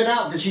tripping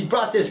out that she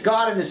brought this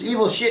God and this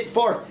evil shit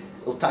forth.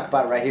 We'll talk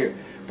about it right here.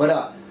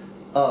 But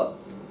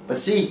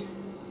see,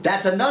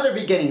 that's another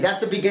beginning. That's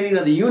the beginning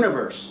of the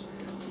universe.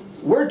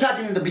 We're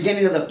talking in the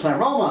beginning of the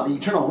pleroma, the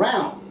eternal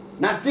realm,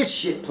 not this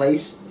shit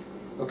place.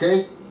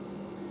 Okay?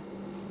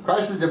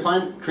 Christ the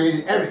divine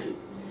created everything.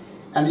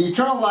 And the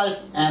eternal life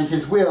and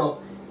his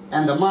will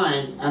and the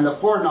mind and the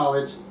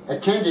foreknowledge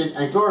attended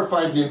and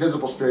glorified the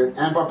invisible spirit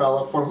and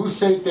Barbello, for whose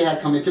sake they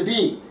had come into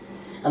being.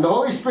 And the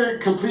Holy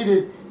Spirit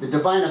completed the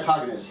divine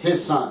antagonist,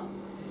 his son.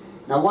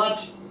 Now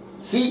watch.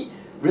 See,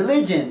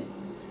 religion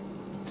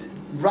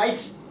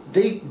writes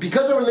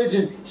because of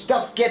religion,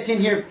 stuff gets in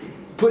here,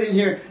 put in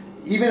here,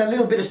 even a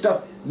little bit of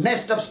stuff,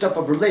 messed up stuff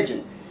of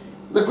religion.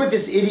 Look what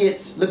this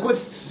idiot's, look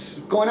what's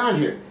going on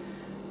here.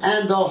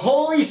 And the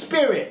Holy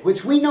Spirit,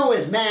 which we know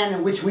is man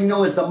and which we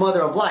know is the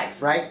mother of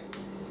life, right?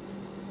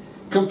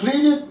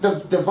 Completed the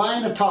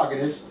divine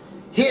autogonous,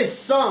 His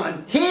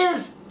son,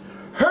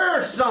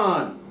 her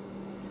son,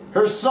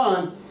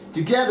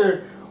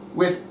 together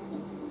with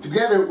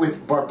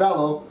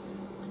Barbello,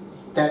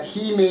 that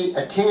he may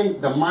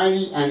attend the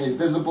mighty and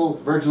invisible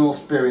virginal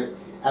spirit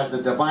as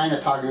the divine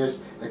autogonous,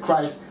 the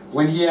Christ,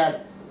 when he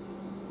had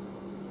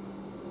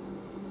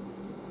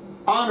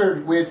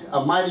honored with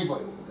a mighty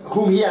voice,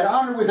 whom he had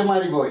honored with a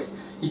mighty voice.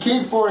 He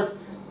came forth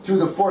through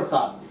the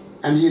forethought,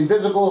 and the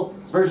invisible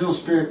virginal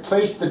spirit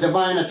placed the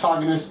divine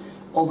autogonous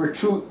over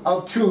truth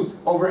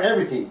over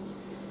everything,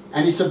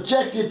 and he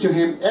subjected to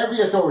him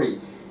every authority,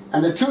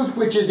 and the truth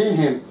which is in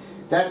him,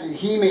 that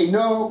he may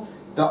know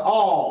the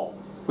all,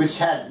 which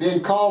had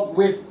been called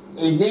with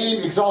a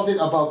name exalted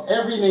above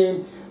every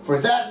name, for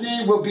that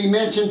name will be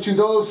mentioned to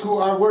those who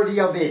are worthy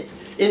of it.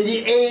 In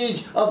the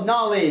age of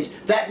knowledge,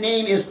 that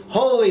name is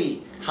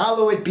holy.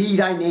 Hallowed be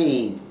thy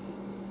name.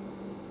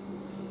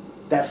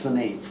 That's the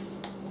name.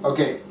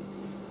 Okay.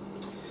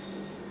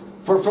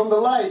 For from the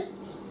light,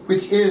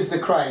 which is the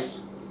Christ,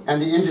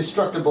 and the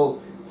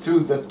indestructible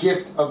through the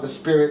gift of the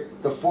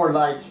Spirit, the four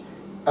lights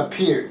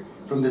appeared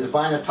from the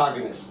divine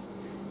autogonous.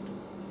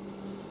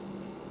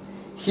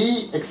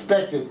 He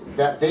expected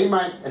that they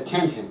might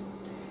attend him.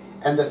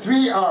 And the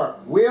three are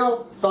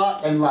will,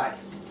 thought, and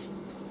life.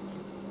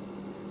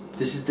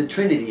 This is the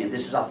Trinity, and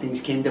this is how things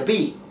came to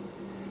be.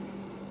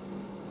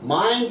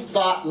 Mind,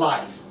 thought,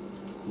 life.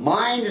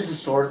 Mind is the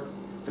source.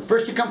 The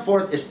first to come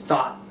forth is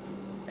thought.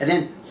 And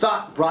then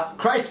thought brought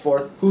Christ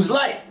forth, who's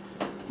life.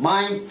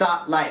 Mind,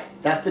 thought, life.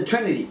 That's the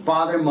Trinity.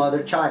 Father,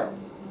 mother, child.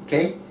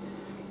 Okay?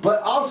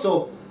 But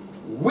also,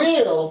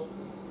 will,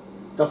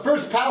 the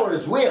first power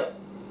is will.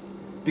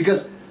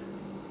 Because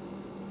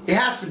it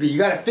has to be. You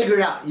got to figure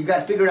it out. You got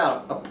to figure it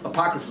out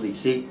apocryphally,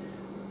 see?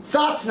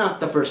 Thought's not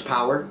the first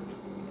power.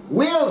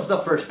 Will's the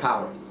first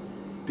power.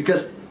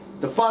 Because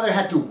the Father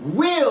had to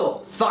will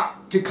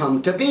thought to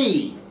come to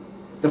be.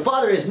 The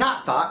Father is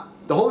not thought.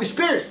 The Holy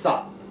Spirit's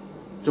thought.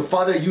 So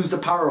Father used the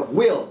power of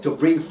will to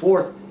bring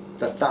forth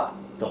the thought,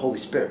 the Holy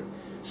Spirit.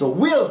 So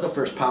will is the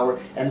first power,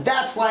 and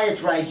that's why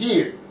it's right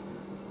here,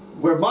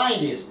 where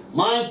mind is.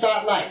 Mind,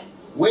 thought, life.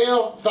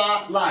 Will,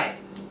 thought, life.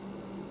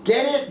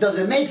 Get it? Does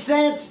it make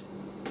sense?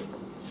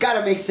 It's got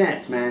to make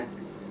sense, man.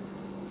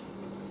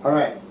 All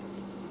right.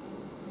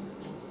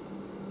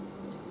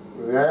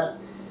 We're at,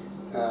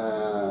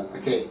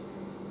 okay.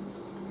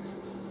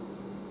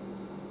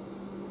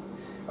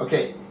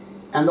 Okay.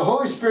 And the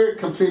Holy Spirit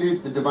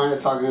completed the divine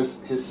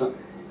autogonous, his son.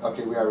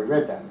 Okay, we already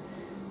read that.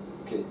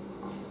 Okay.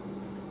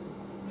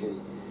 Okay.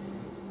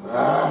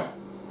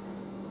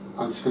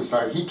 I'm just going to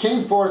start. He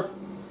came forth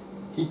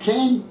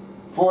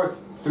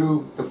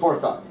through the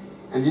forethought,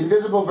 and the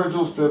invisible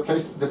virginal spirit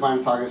placed the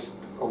divine autogonous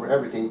over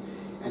everything,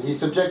 and he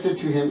subjected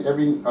to him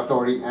every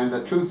authority and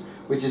the truth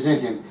which is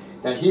in him,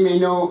 that he may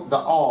know the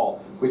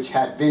all, which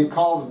had been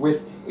called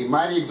with a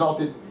mighty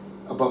exalted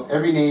above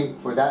every name,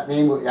 for that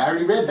name will... I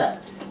already read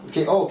that.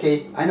 Okay, oh,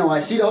 okay, I know,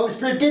 I see the Holy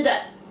Spirit did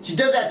that. She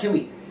does that to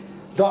me.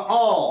 The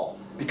all,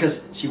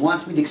 because she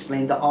wants me to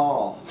explain the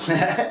all.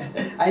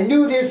 I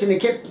knew this, and it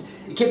kept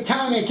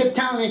telling me,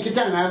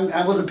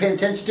 I wasn't paying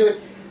attention to it.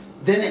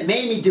 Then it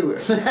made me do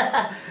it.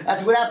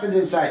 That's what happens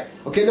inside.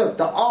 Okay, look,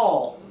 the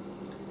all,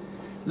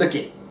 look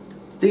it.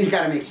 Things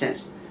got to make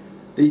sense.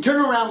 The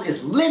eternal realm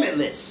is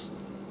limitless.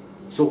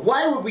 So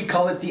why would we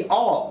call it the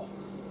all?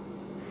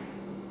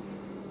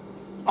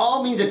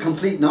 All means a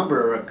complete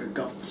number, or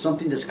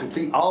something that's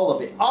complete, all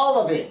of it. All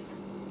of it.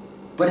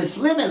 But it's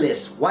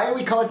limitless. Why do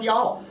we call it the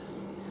all?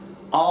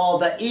 All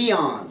the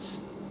eons.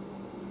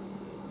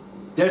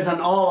 There's an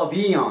all of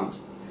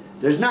eons.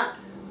 There's not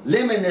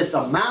limitless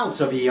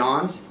amounts of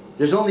eons.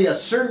 There's only a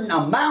certain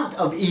amount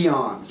of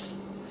eons.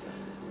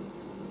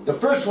 The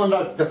first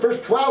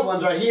 12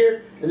 ones are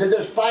here, and then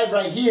there's 5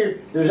 right here.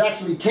 There's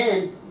actually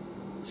 10.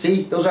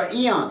 See, those are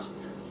eons.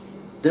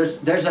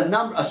 There's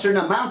a certain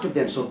amount of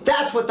them. So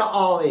that's what the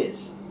all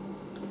is.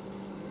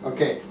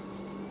 Okay.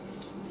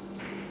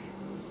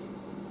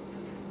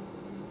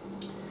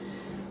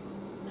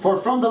 For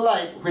from the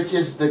light, which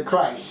is the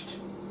Christ,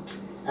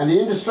 and the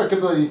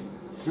indestructibility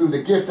through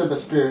the gift of the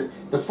Spirit,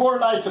 the 4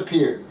 lights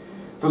appeared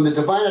from the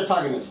divine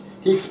autogonous.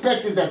 He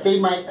expected that they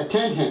might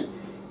attend him.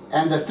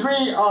 And the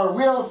 3 are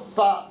will,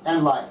 thought,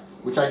 and life,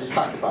 which I just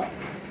talked about.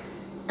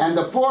 And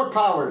the 4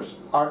 powers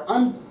are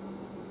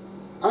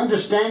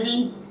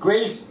understanding,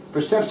 grace,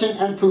 perception,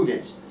 and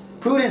prudence.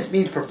 Prudence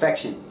means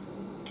perfection.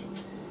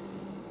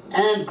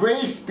 And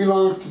grace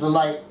belongs to the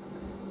light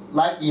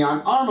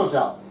eon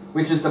Armazel,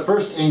 which is the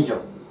first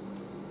angel.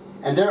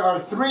 And there are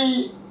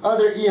 3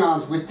 other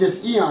eons with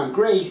this eon,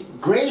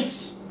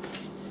 grace,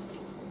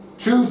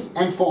 truth,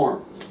 and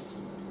form.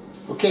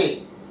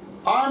 Okay,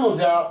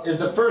 Armazel is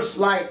the first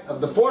light of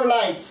the 4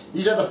 lights.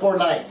 These are the 4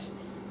 lights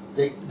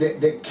that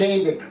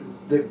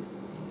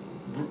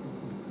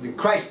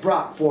Christ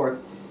brought forth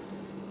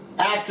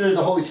after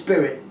the Holy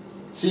Spirit.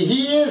 See,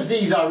 he is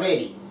these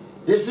already.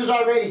 This is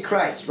already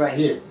Christ right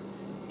here.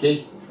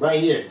 Okay, right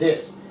here,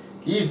 this.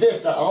 He's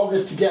this, all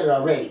this together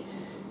already.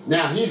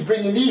 Now he's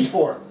bringing these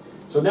forth.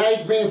 So now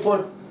he's bringing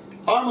forth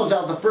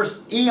Armazel, the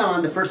first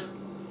eon, the first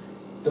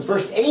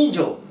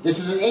angel. This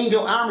is an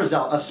angel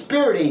Armazel, a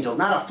spirit angel,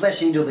 not a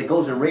flesh angel that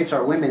goes and rapes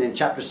our women in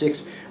chapter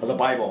 6 of the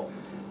Bible.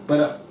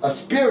 But a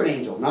spirit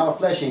angel, not a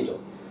flesh angel.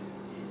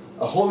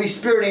 A Holy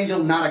Spirit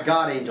angel, not a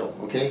God angel,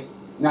 okay?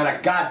 Not a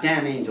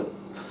goddamn angel.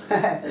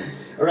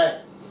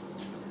 Alright.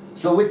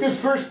 So with this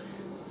first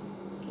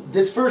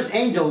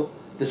angel,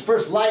 this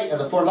first light of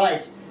the four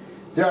lights,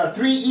 there are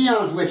 3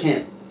 eons with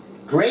him.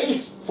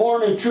 Grace,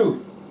 form, and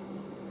truth.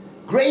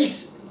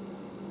 Grace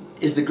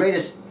is the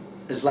greatest,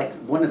 is like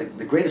one of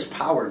the greatest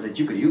power that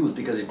you could use,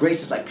 because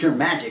grace is like pure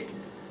magic.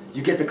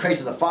 You get the grace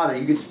of the Father.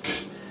 You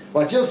get,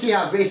 well, you'll see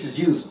how grace is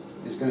used.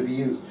 Is going to be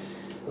used.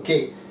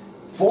 Okay,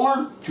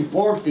 form, to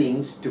form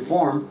things, to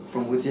form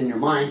from within your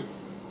mind,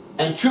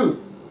 and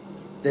truth,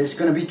 that it's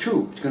going to be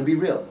true, it's going to be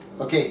real.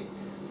 Okay,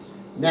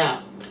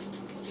 now,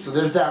 so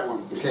there's that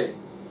one. Okay,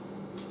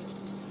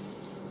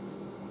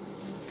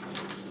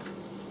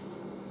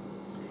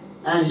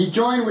 and he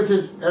joined with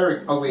his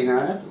Eric. Oh wait, now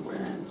that's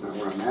not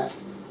where I'm at.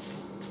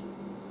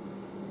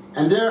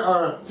 And there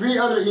are 3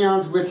 other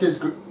eons with his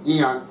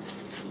eon,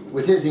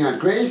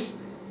 grace,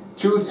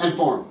 truth, and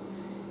form.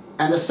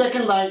 And the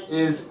second light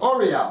is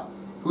Oriel,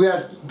 who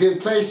has been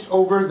placed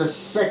over the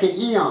second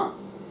eon.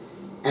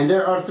 And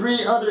there are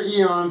 3 other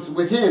eons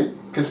with him,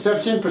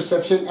 conception,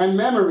 perception, and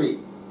memory.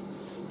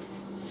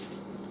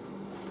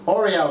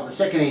 Oriel, the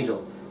second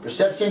angel,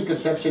 perception,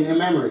 conception, and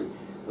memory.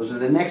 Those are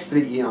the next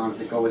 3 eons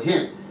that go with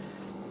him.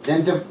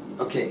 Then,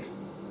 okay.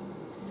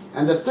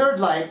 And the third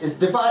light is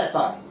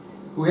Deviathai,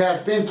 who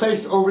has been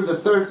placed over the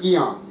third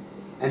eon.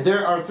 And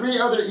there are 3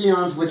 other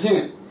eons with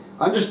him,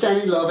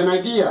 understanding, love, and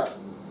idea.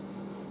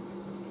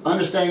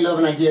 Understanding, love,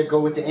 and idea go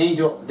with the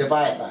angel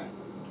Deviathai.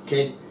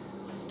 Okay?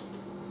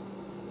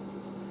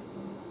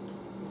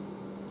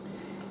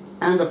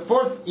 And the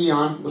 4th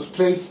eon was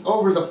placed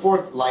over the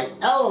 4th light,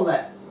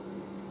 Alaleth.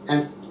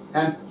 And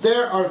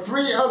there are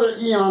 3 other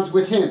eons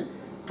with him,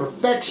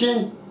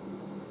 perfection,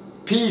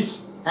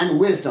 peace, and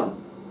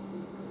wisdom.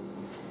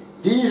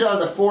 These are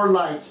the 4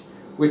 lights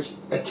which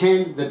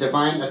attend the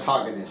divine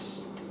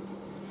autogonous.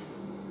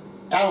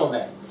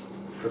 Alaleth,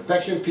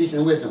 perfection, peace,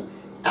 and wisdom.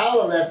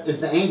 Alaleth is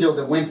the angel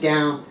that went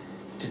down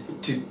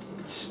to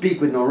speak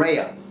with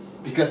Norea,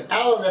 because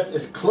Alaleth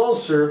is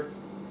closer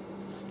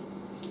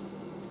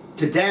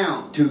to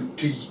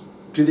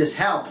this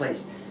hell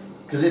place,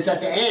 because it's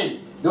at the end.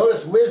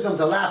 Notice wisdom,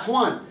 the last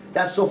one.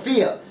 That's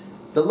Sophia,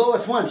 the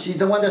lowest one. She's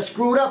the one that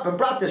screwed up and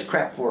brought this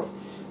crap forth.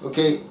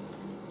 Okay.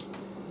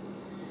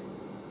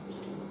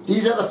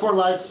 These are the 4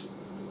 lights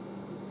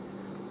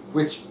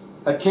which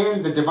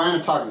attend the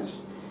divine autogonous,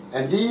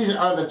 and these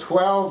are the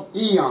 12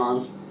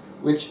 eons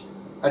which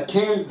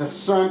attend the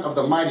Son of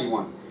the Mighty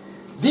One.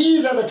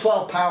 These are the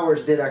 12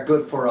 powers that are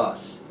good for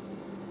us.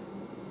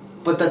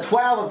 But the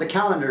 12 of the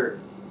calendar,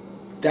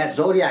 that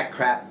zodiac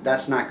crap,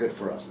 that's not good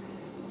for us.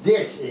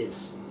 This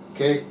is.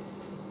 Okay?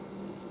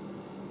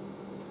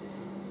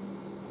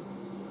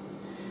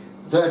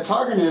 The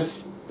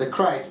autogonous, the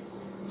Christ,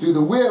 through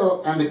the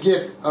will and the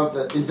gift of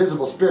the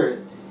invisible Spirit,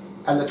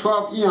 and the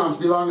 12 eons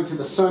belonging to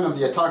the Son of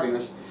the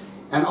autogonous,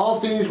 and all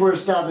things were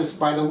established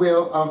by the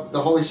will of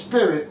the Holy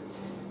Spirit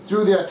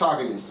through the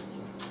autogonous.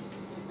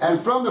 And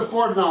from the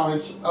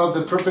foreknowledge of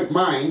the perfect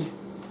mind,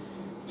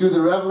 through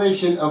the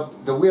revelation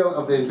of the will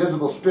of the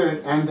invisible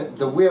Spirit and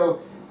the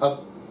will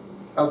of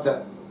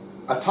the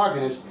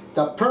autogonous,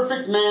 the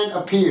perfect man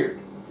appeared.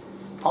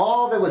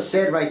 All that was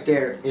said right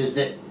there is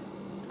that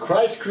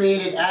Christ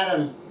created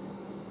Adam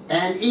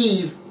and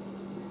Eve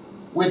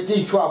with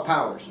these 12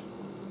 powers.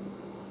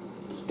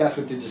 That's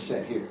what they just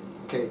said here.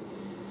 Okay?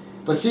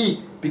 But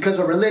see, because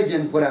of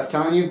religion, what I was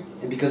telling you,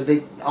 and because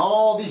they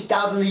all these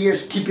thousands of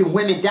years keeping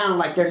women down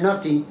like they're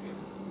nothing,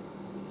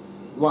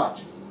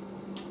 watch.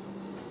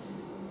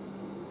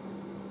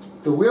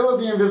 The will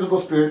of the invisible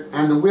Spirit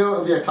and the will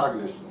of the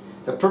autogonous,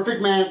 the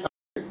perfect man,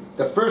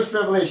 the first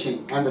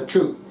revelation and the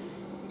truth.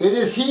 It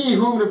is he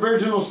whom the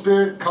virginal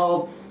Spirit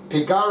called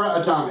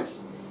Pegara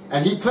Adamus,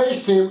 and he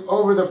placed him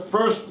over the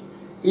first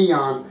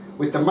eon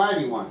with the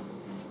Mighty One.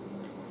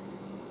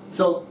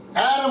 So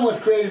Adam was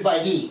created by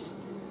these.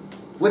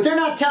 What they're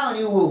not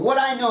telling you, what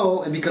I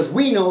know, and because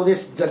we know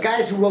this, the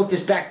guys who wrote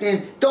this back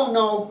then don't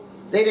know,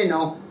 they didn't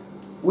know,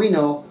 we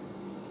know.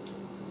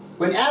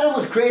 When Adam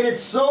was created,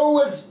 so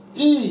was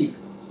Eve.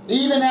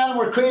 Eve and Adam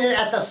were created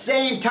at the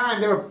same time.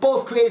 They were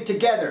both created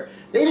together.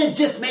 They didn't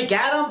just make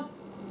Adam.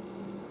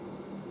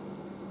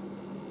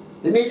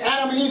 They made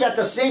Adam and Eve at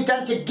the same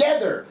time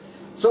together.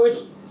 So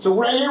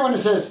right here when it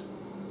says,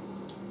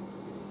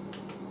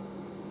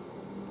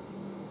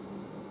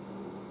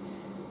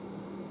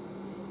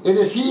 it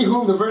is he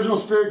whom the virginal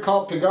Spirit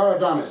called Pegara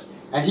Adamus,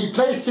 and he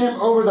placed him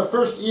over the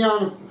first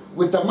eon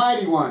with the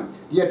Mighty One,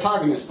 the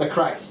autogonous, the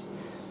Christ,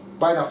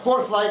 by the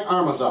 4th light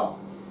Armazal.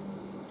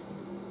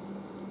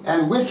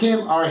 and with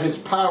him are his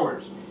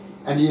powers.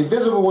 And the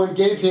invisible one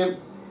gave him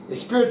a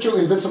spiritual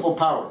invincible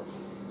power.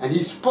 And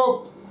he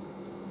spoke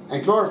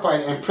and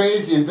glorified and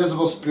praised the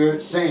invisible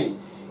Spirit, saying,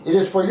 It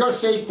is for your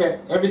sake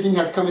that everything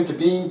has come into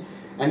being,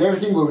 and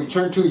everything will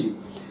return to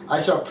you.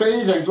 I shall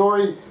praise and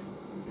glory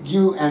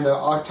you and the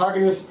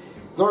autogenous,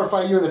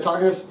 glorify you and the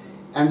autogenous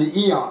and the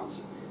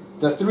eons.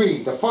 The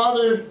three, the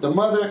Father, the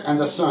Mother, and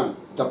the Son.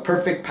 The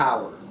perfect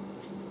power.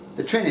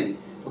 The Trinity.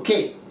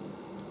 Okay.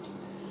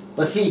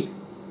 But see,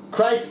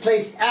 Christ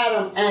placed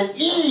Adam and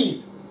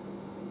Eve.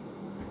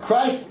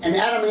 Christ and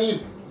Adam and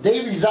Eve,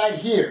 they reside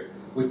here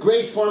with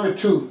grace, form, and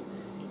truth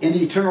in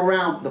the eternal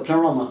realm, the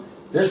pleroma.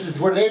 This is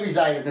where they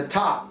reside at the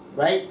top,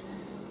 right?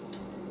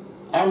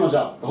 Almost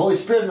up. The Holy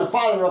Spirit and the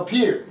Father are up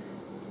here.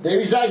 They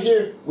reside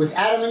here with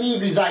Adam and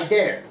Eve reside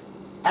there.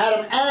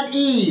 Adam and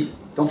Eve.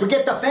 Don't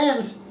forget the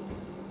femmes.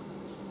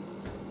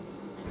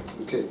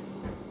 Okay.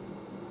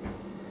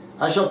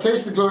 I shall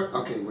place the glory.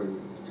 Okay, wait a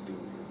minute.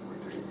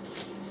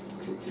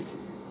 Okay.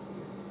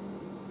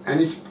 And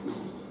he's.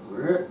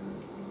 Where?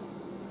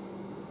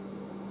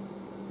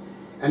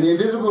 And the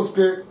invisible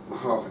Spirit.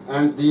 Oh,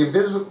 and the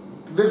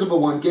invisible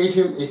one gave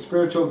him a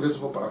spiritual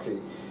visible power. Okay.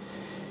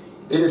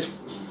 It is.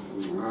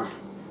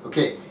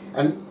 Okay.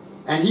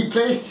 And he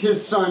placed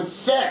his son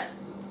Seth.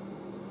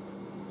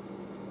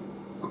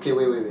 Okay,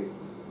 wait.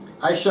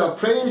 I shall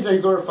praise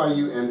and glorify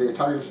you and the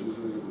entire.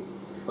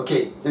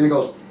 Okay, then it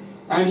goes.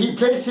 And he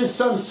placed his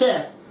son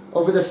Seth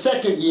over the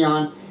second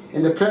eon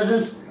in the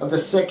presence of the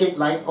second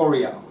light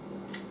Oriel.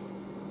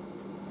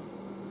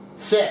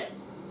 Seth.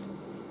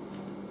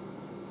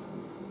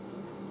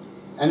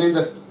 And in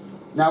the...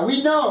 Now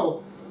we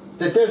know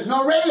that there's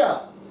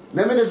Norea.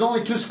 Remember, there's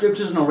only two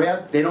scriptures in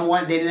Norea. They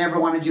never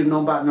wanted you to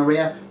know about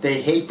Norea.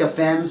 They hate the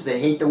femmes. They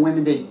hate the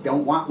women. They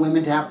don't want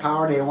women to have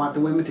power. They don't want the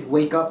women to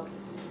wake up.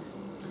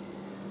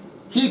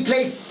 He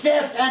placed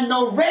Seth and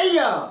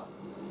Norea.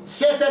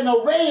 Seth and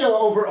Norea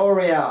over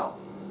Oriel.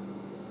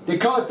 They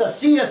call it the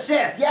seed of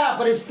Seth. Yeah,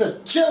 but it's the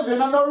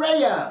children of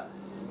Norea.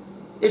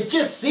 It's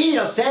just seed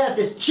of Seth.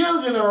 It's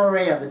children of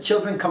Norea. The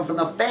children come from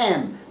the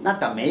femme, not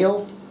the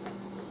male.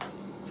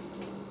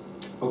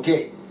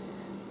 Okay.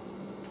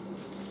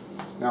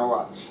 Now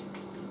watch.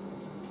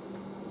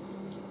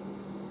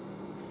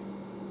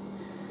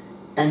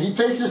 And he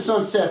placed his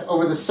son Seth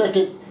over the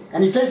second,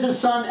 and he placed his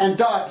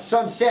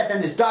son Seth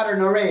and his daughter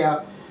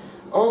Norea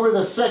over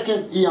the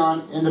second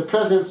eon in the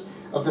presence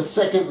of the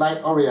second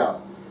light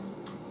Oriel.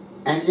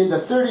 And in the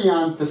third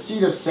eon, the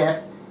seed of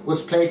Seth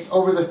was placed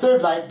over the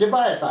third light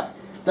Leviathan.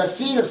 The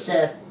seed of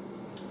Seth,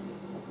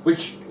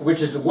 which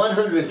is the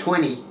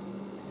 120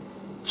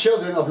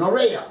 children of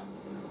Norea,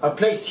 are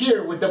placed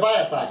here with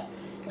Leviathan.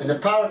 And the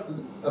power...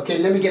 Okay,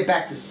 let me get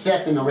back to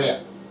Seth and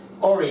Norea.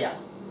 Oriel.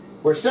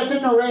 Where Seth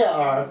and Norea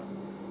are,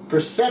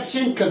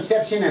 perception,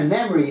 conception, and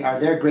memory are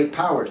their great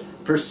powers.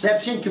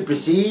 Perception to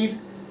perceive,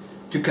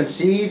 to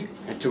conceive,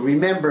 and to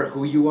remember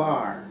who you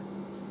are.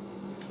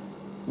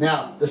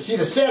 Now, the seed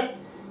of Seth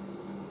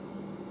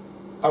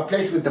are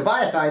placed with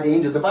Leviathan, the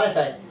angel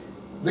Leviathan.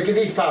 Look at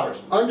these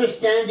powers.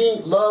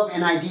 Understanding, love,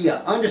 and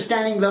idea.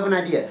 Understanding, love, and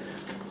idea.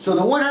 So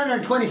the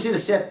 120 seed of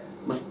Seth,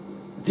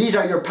 these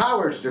are your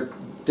powers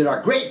that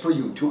are great for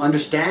you to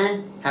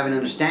understand, have an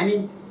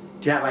understanding,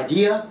 to have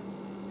idea,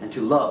 and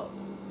to love.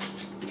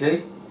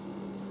 Okay?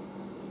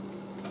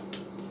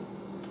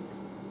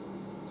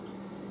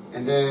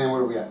 And then,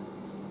 where are we at?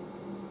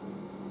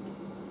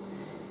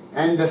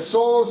 And the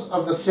souls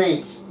of the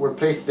saints were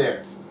placed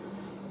there.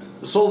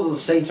 The souls of the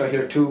saints are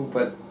here too,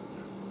 but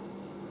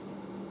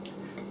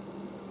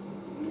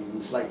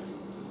it's like,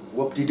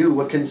 whoop-de-doo,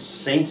 what can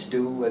saints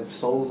do with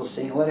souls of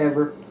saints,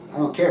 whatever. I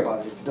don't care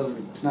about it. If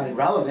it's not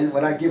irrelevant,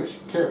 what I give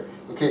a care.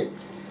 Okay.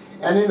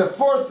 And in the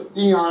fourth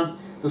eon,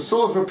 the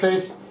souls were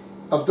placed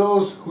of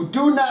those who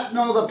do not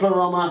know the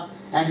pleroma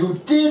and who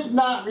did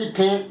not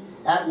repent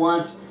at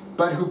once,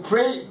 but who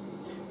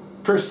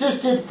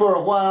persisted for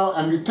a while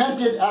and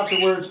repented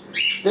afterwards.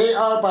 They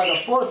are by the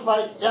fourth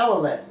light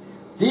Eleleth.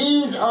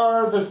 These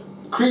are the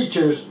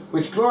creatures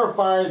which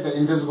glorify the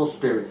invisible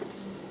spirit.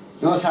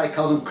 Notice how he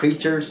calls them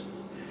creatures?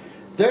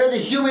 They're the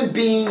human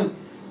being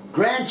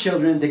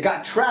grandchildren that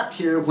got trapped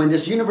here when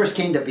this universe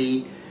came to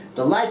be.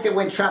 The light that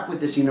went trapped with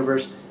this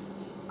universe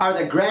are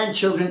the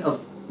grandchildren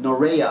of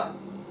Norea.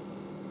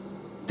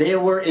 They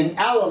were in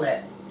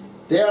Eleleth.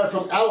 They are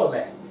from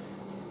Eleleth.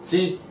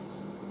 See,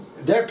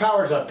 their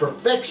powers are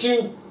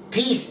perfection,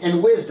 peace,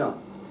 and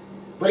wisdom.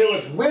 But it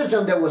was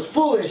wisdom that was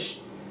foolish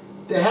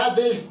to have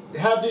these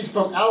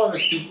from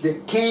Eleleth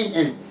that came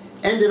and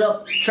ended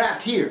up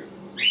trapped here.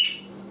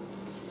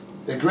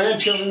 The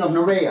grandchildren of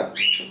Norea.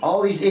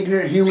 All these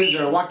ignorant humans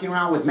that are walking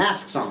around with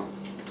masks on.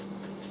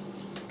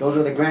 Those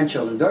are the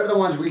grandchildren. They're the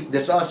ones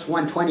that's us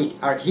 120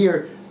 are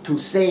here to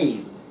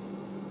save.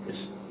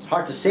 It's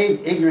hard to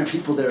save ignorant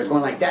people that are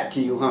going like that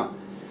to you, huh?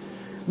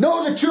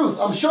 Know the truth.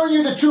 I'm showing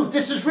you the truth.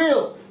 This is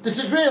real. This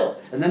is real.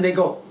 And then they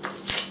go,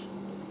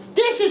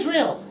 this is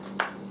real.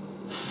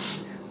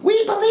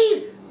 We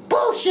believe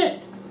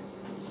bullshit.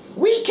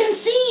 We can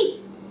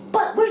see,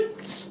 but we're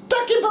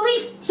stuck in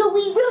belief, so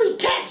we really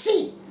can't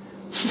see.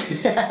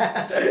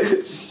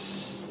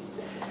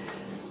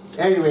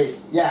 Anyway,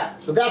 yeah,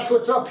 so that's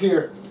what's up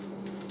here.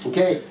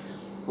 Okay,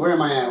 where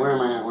am I at? Where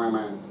am I at? Where am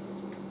I at?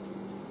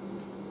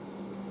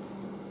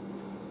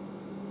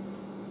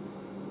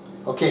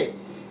 Okay,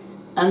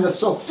 and the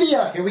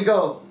Sophia, Here we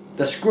go.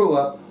 The screw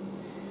up.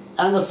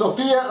 and the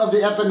Sophia of the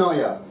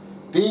Epinoia,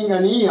 being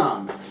an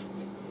eon,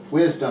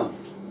 wisdom,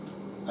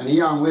 an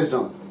eon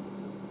wisdom,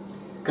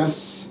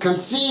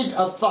 conceived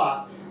a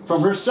thought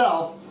from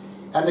herself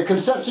and the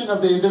conception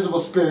of the invisible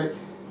spirit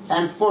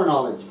and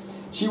foreknowledge.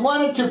 She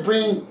wanted to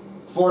bring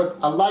forth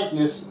a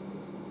likeness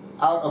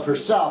out of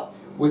herself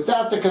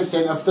without the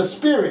consent of the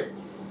spirit.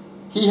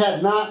 He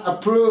had not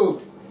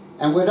approved,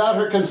 and without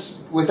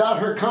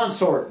her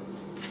consort.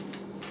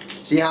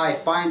 See how I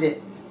find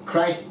that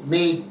Christ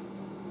made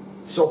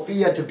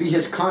Sophia to be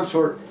his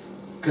consort,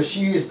 because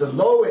she is the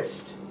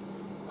lowest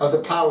of the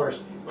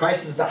powers.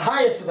 Christ is the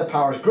highest of the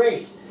powers,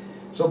 grace.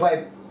 So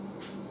by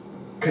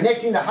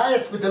connecting the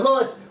highest with the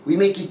lowest, we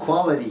make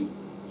equality,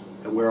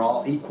 and we're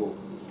all equal.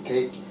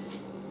 Okay,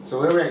 so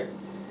we're right.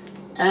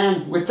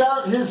 And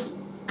without his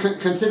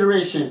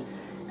consideration,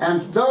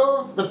 and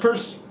though the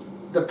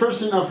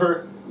person of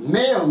her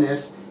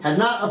maleness had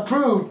not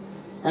approved,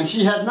 and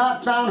she had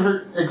not found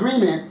her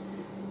agreement,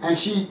 and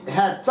she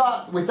had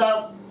thought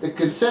without the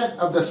consent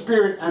of the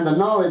spirit and the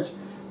knowledge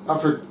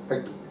of her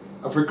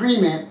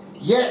agreement,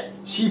 yet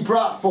she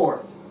brought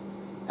forth.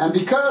 And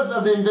because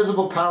of the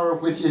invisible power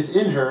which is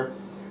in her,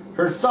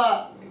 her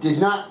thought did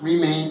not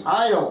remain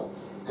idle,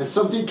 and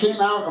something came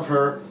out of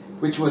her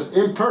which was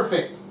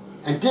imperfect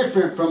and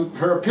different from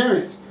her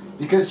appearance,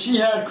 because she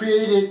had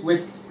created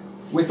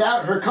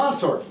without her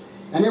consort,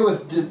 and it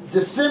was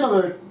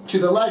dissimilar to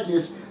the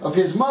likeness of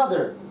its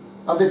mother,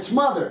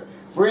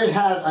 for it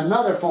has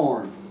another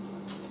form.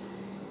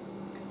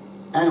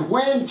 And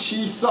when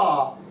she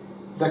saw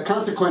the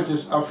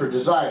consequences of her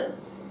desire,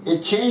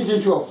 it changed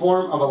into a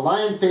form of a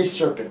lion-faced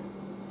serpent.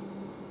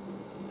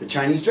 The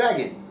Chinese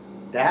dragon,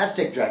 the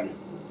Aztec dragon,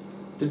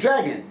 the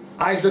dragon,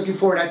 eyes looking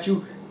forward at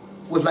you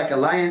with like a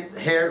lion,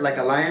 hair like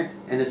a lion,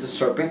 and it's a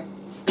serpent.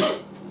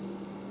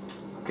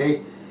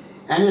 Okay,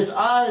 and its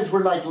eyes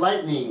were like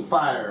lightning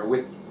fire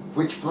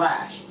which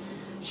flashed.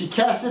 She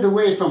cast it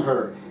away from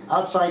her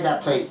outside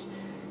that place,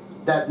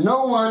 that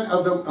no one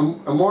of the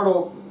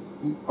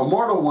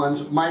immortal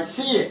ones might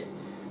see it,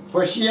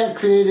 for she had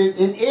created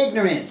in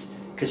ignorance,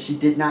 because she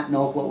did not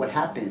know what would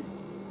happen.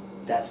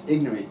 That's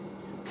ignorant.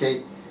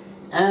 Okay,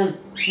 and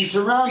she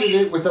surrounded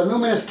it with a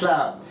luminous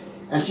cloud,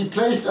 and she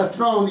placed a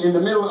throne in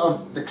the middle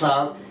of the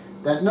cloud,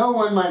 that no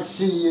one might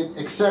see it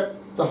except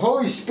the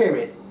Holy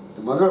Spirit,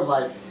 the mother of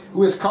life,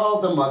 who is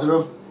called the mother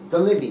of the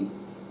living.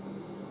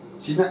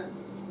 She's not,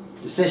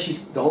 it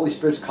says the Holy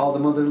Spirit's called the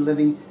mother of the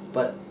living,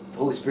 but the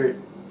Holy Spirit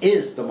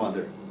is the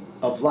mother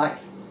of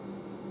life,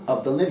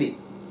 of the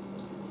living.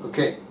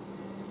 Okay.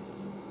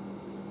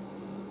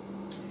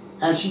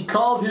 And she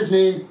called his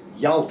name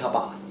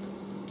Yaltabath.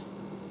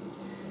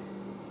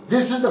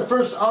 This is the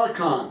first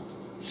archon.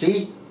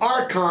 See,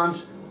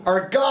 archons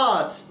are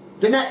gods.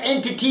 They're not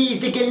entities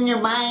that get in your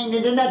mind,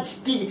 and they're not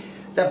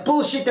that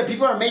bullshit that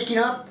people are making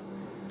up.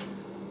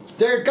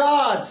 They're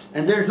gods,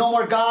 and there's no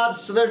more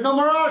gods, so there's no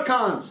more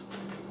archons.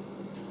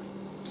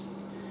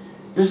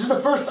 This is the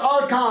first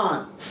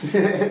archon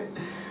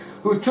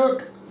who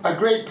took a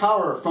great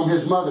power from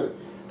his mother.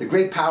 The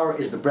great power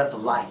is the breath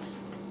of life.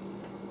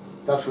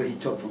 That's what he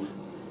took from her.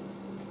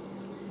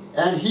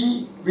 And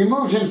he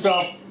removed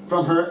himself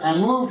from her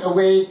and moved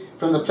away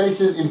from the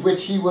places in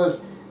which he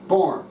was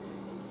born.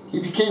 He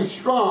became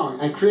strong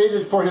and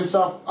created for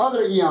himself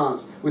other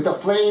eons with a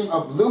flame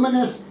of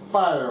luminous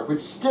fire which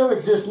still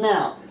exists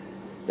now.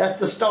 That's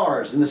the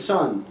stars and the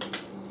sun,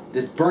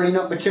 this burning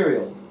up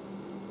material.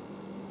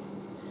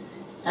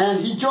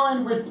 And he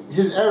joined with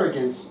his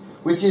arrogance,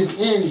 which is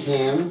in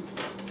him,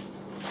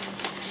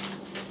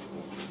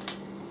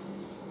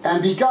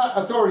 and begot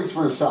authorities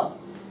for himself.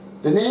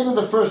 The name of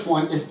the first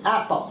one is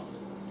Athoth.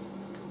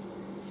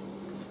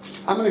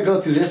 I'm going to go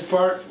through this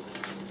part,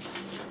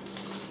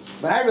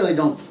 but I really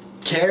don't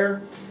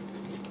care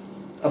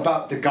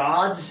about the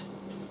gods.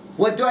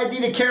 What do I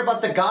need to care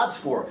about the gods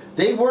for?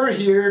 They were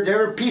here, they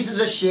were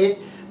pieces of shit,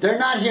 they're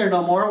not here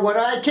no more. What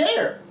do I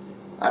care?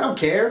 I don't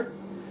care.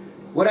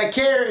 What I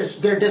care is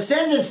their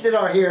descendants that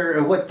are here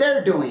and what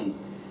they're doing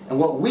and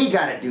what we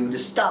got to do to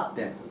stop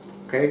them.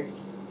 Okay?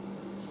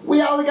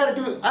 All we got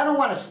to do, I don't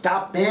want to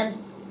stop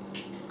them.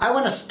 I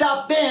want to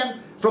stop them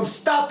from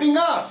stopping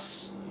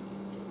us.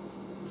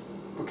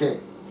 Okay.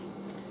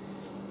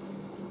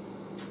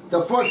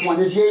 The fourth one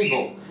is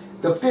Yabel.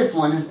 The fifth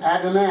one is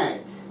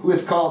Adonai, who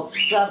is called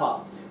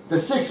Sabbath. The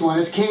sixth one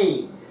is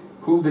Cain,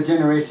 whom the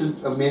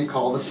generations of men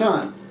call the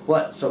sun.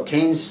 What? So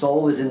Cain's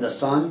soul is in the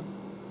sun?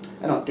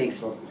 I don't think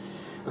so.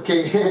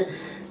 Okay.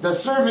 The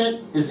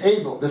servant is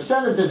Abel. The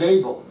seventh is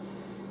Abel.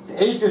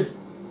 The eighth is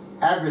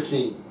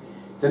Abrasine.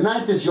 The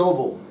ninth is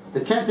Jobel. The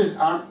 10th is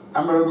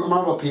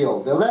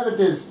Marmapil. The 11th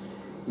is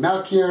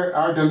Malchir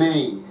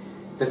Ardonain.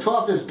 The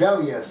 12th is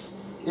Belias.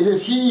 It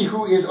is he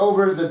who is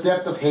over the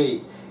depth of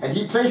Hades. And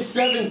he placed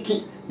 7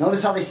 kings.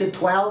 Notice how they said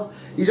 12?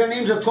 These are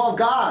names of 12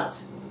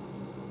 gods.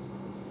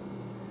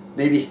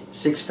 Maybe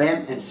 6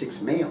 femme and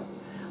 6 male.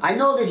 I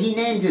know that he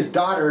named his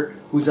daughter,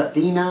 who's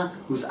Athena,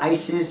 who's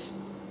Isis.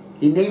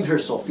 He named her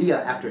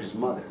Sophia after his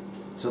mother.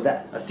 So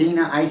that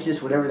Athena,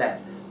 Isis, whatever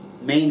that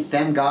main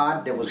femme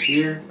god that was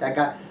here, that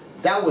god,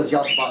 that was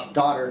Yaldabaoth's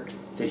daughter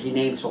that he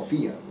named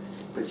Sophia.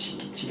 But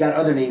she got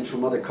other names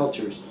from other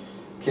cultures.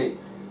 Okay.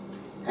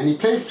 And he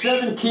placed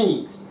 7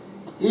 kings,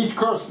 each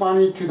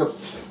corresponding to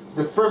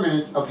the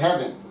firmament of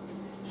heaven.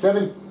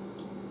 7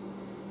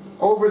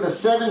 over the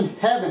 7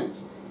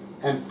 heavens,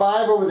 and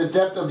 5 over the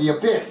depth of the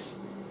abyss,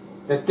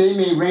 that they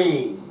may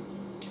reign.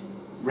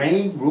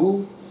 Reign,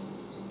 rule.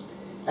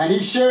 And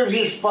he shared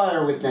his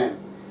fire with them.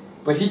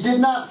 But he did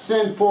not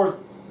send forth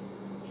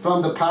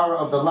from the power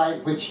of the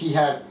light which he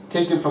had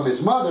taken from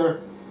his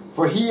mother,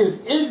 for he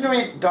is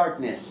ignorant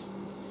darkness.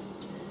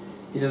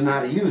 He doesn't know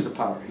how to use the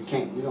power. He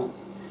can't, you don't.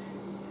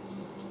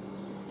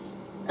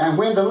 And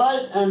when the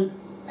light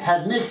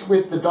had mixed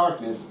with the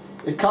darkness,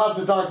 it caused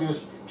the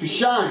darkness to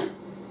shine.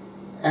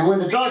 And when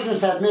the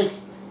darkness had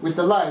mixed with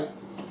the light,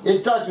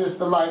 it darkened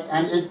the light,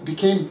 and it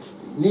became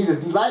neither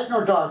light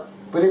nor dark,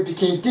 but it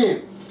became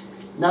dim.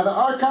 Now the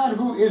archon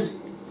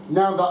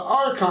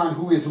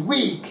who is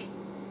weak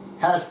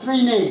has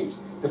 3 names.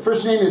 The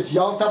first name is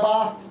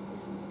Yaldabaoth,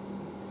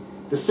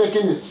 the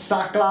second is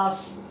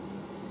Saklas,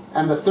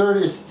 and the third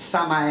is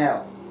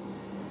Samael.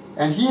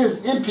 And he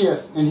is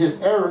impious in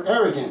his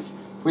arrogance,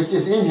 which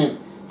is in him.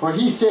 For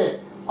he said,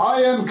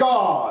 I am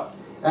God,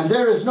 and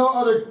there is no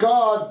other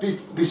God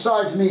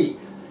besides me.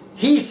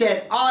 He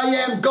said, I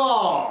am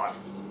God.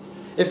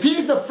 If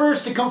he's the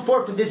first to come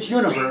forth in this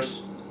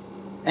universe,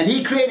 and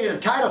he created a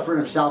title for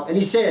himself, and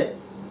he said,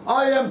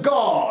 I am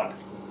God,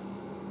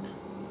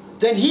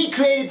 then he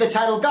created the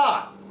title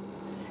God.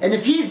 And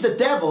if he's the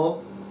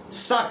devil,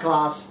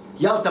 Saklas,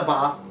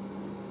 Yaldabaoth,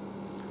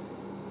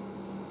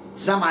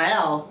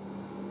 Samael,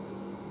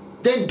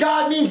 then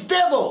God means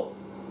devil.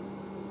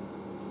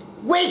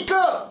 Wake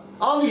up!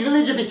 All these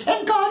religious people,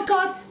 and God,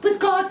 with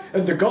God,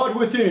 and the God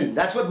within.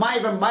 That's what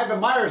Myron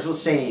Myers was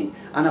saying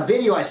on a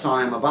video I saw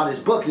him about his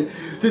book.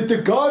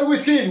 The God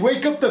within,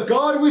 wake up the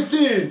God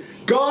within.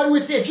 God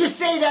within. If you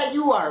say that,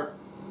 you are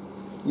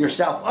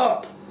yourself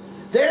up.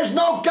 There's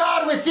no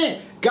God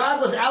within. God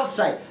was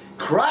outside.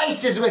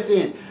 Christ is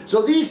within.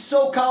 So these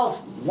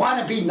so-called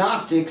wannabe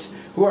Gnostics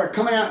who are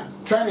coming out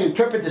trying to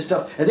interpret this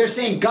stuff, and they're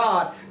saying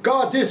God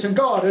this and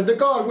the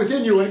God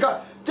within you and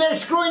God, they're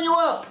screwing you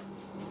up.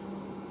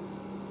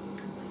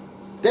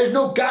 There's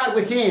no God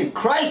within.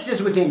 Christ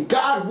is within.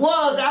 God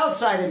was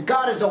outside and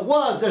God is a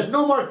was. There's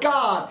no more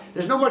God.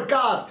 There's no more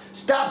gods.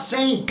 Stop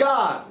saying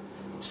God.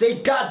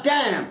 Say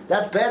goddamn.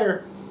 That's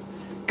better.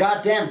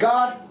 Goddamn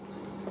God.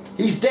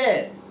 He's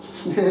dead.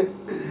 And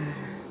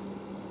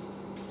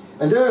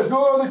there is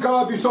no other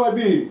God beside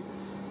me.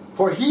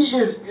 For he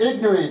is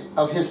ignorant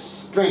of his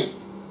strength,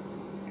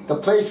 the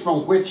place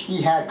from which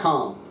he had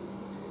come.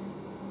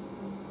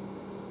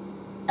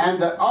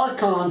 And the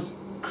archons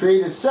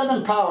created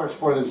 7 powers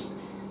for them.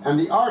 And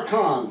the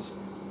archons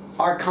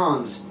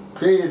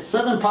created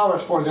 7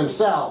 powers for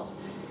themselves.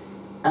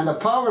 And the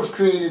powers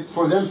created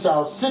for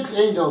themselves 6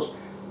 angels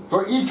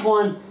for each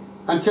one,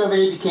 until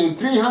they became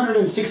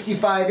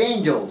 365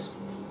 angels.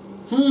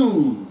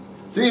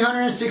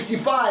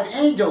 365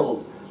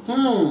 angels.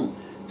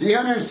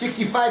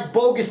 365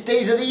 bogus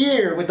days of the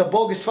year with the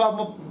bogus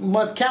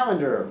 12-month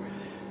calendar.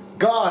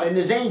 God and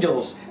his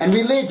angels and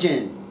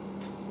religion.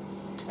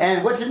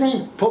 And what's his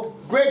name? Pope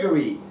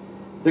Gregory.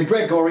 The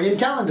Gregorian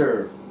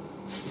calendar.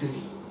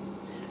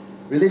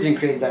 Religion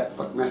created that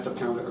messed up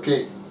calendar.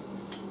 Okay.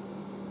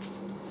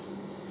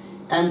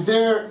 And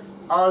there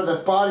are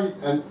the bodies,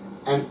 and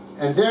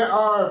there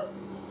are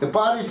the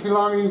bodies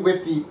belonging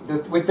with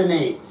the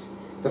names.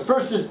 The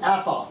first is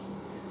Athoth.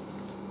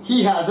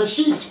 He has a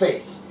sheep's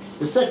face.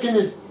 The second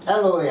is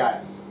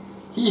Eloi.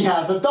 He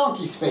has a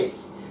donkey's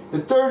face. The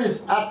third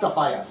is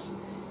Astaphias.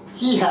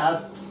 He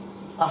has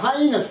a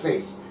hyena's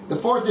face. The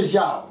fourth is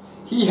Yao.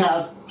 He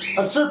has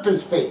a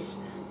serpent's face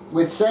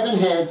with 7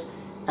 heads.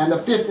 And the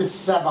 5th is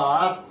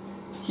Sabaoth.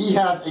 He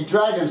has a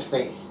dragon's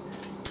face.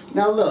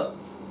 Now look.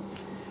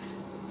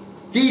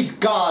 These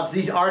gods,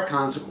 these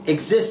archons,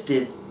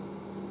 existed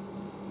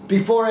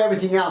before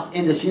everything else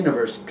in this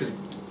universe.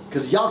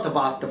 Because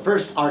Yaldabaoth, the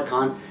first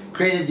archon,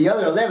 created the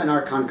other 11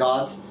 archon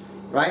gods,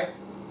 right?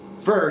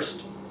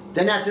 First.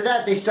 Then after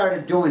that, they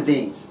started doing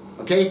things.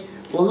 Okay?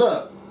 Well,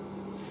 look.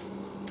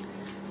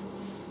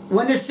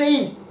 When they're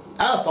saying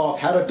Athoth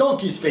had a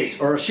donkey's face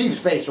or a sheep's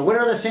face or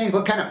whatever they're saying,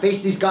 what kind of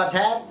face these gods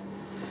had,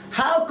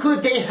 how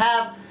could he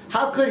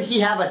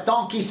have a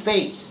donkey's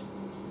face?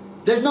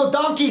 There's no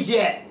donkeys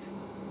yet.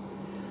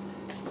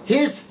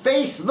 His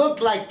face looked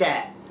like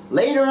that.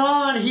 Later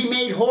on, he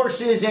made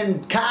horses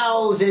and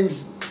cows, and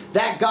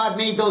that God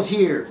made those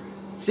here.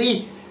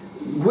 See,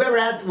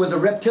 whoever was a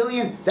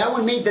reptilian, that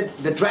one made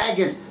the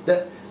dragons,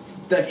 the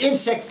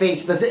insect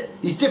face,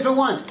 these different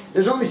ones.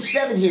 There's only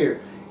 7 here.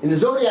 In the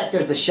zodiac,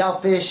 there's the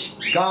shellfish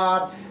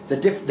god,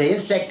 the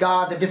insect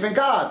god, the different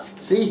gods.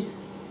 See?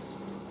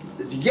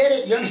 Did you get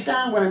it? You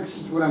understand what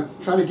I'm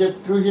trying to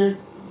get through here?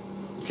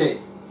 Okay.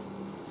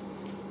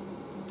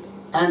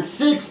 And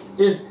sixth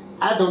is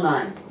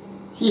Adonai.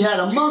 He had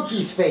a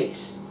monkey's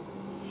face.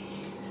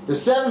 The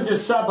seventh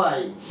is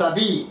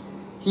Sabi.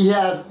 He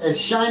has a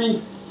shining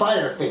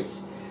fire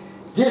face.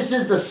 This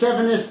is the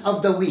sevenness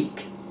of the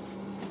week.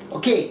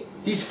 Okay,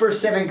 these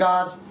first 7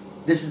 gods,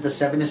 this is the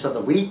sevenness of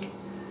the week.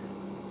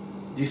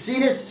 Do you see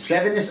this?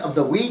 Sevenness of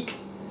the week.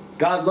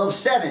 God loves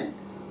 7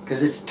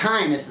 because it's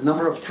time. It's the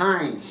number of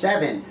time.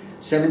 7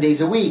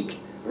 days a week,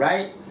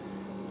 right?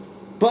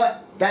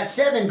 But that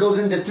 7 goes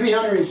into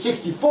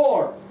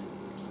 364.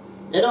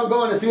 It don't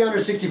go into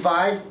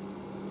 365.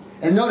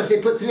 And notice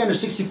they put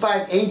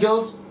 365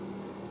 angels.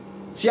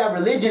 See how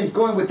religion's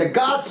going with the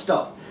God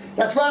stuff.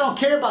 That's why I don't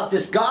care about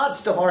this God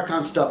stuff,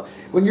 Archon stuff.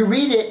 When you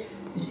read it,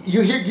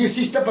 you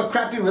see stuff of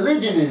crappy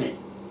religion in it.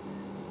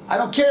 I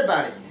don't care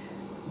about it.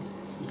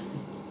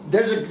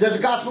 There's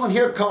a gospel in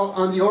here called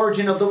On the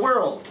Origin of the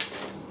World.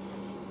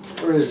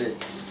 Where is it?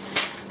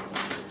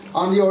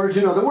 On the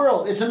Origin of the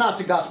World. It's a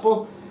Gnostic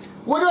Gospel.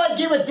 What do I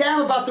give a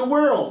damn about the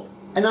world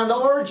and on the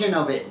origin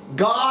of it?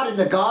 God and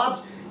the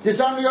gods. This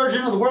On the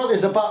Origin of the World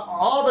is about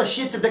all the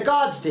shit that the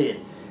gods did.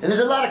 And there's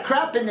a lot of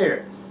crap in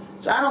there.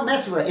 So I don't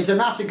mess with it. It's a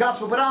Gnostic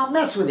Gospel, but I don't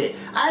mess with it.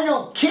 I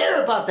don't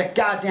care about the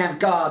goddamn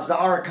gods, the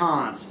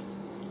archons.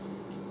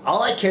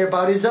 All I care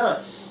about is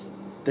us.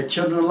 The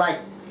children of light.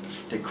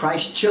 The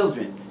Christ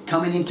children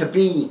coming into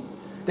being.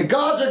 The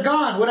gods are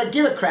gone. Would I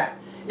give a crap?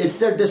 It's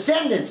their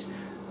descendants,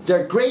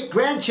 their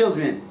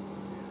great-grandchildren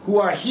who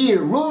are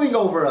here ruling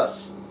over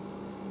us.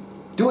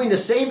 Doing the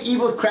same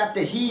evil crap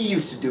that he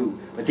used to do.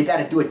 But they got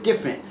to do it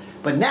different.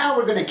 But now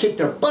we're going to kick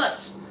their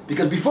butts.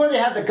 Because before they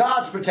had the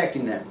gods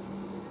protecting them.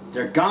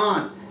 They're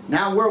gone.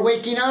 Now we're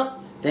waking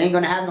up. They ain't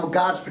going to have no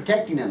gods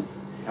protecting them.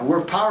 And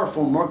we're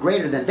powerful, more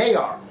greater than they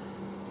are.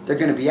 They're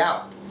going to be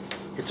out.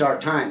 It's our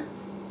time.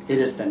 It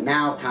is the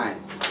now time.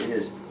 It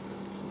is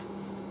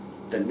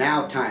the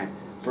now time.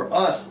 For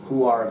us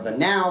who are the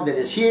now that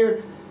is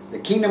here, the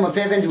kingdom of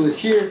heaven who is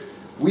here,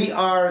 we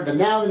are the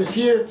now that is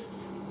here.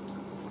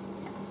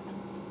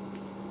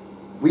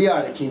 We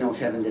are the kingdom of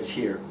heaven that's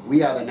here.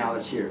 We are the now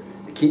that's here.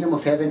 The kingdom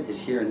of heaven is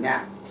here and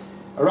now.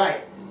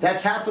 Alright,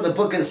 that's half of the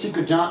book of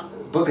the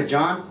book of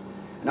John.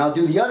 And I'll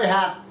do the other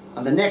half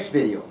on the next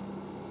video.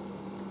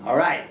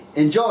 Alright,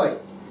 enjoy.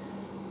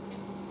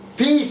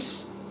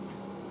 Peace.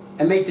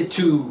 And make the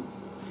 2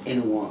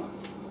 in 1.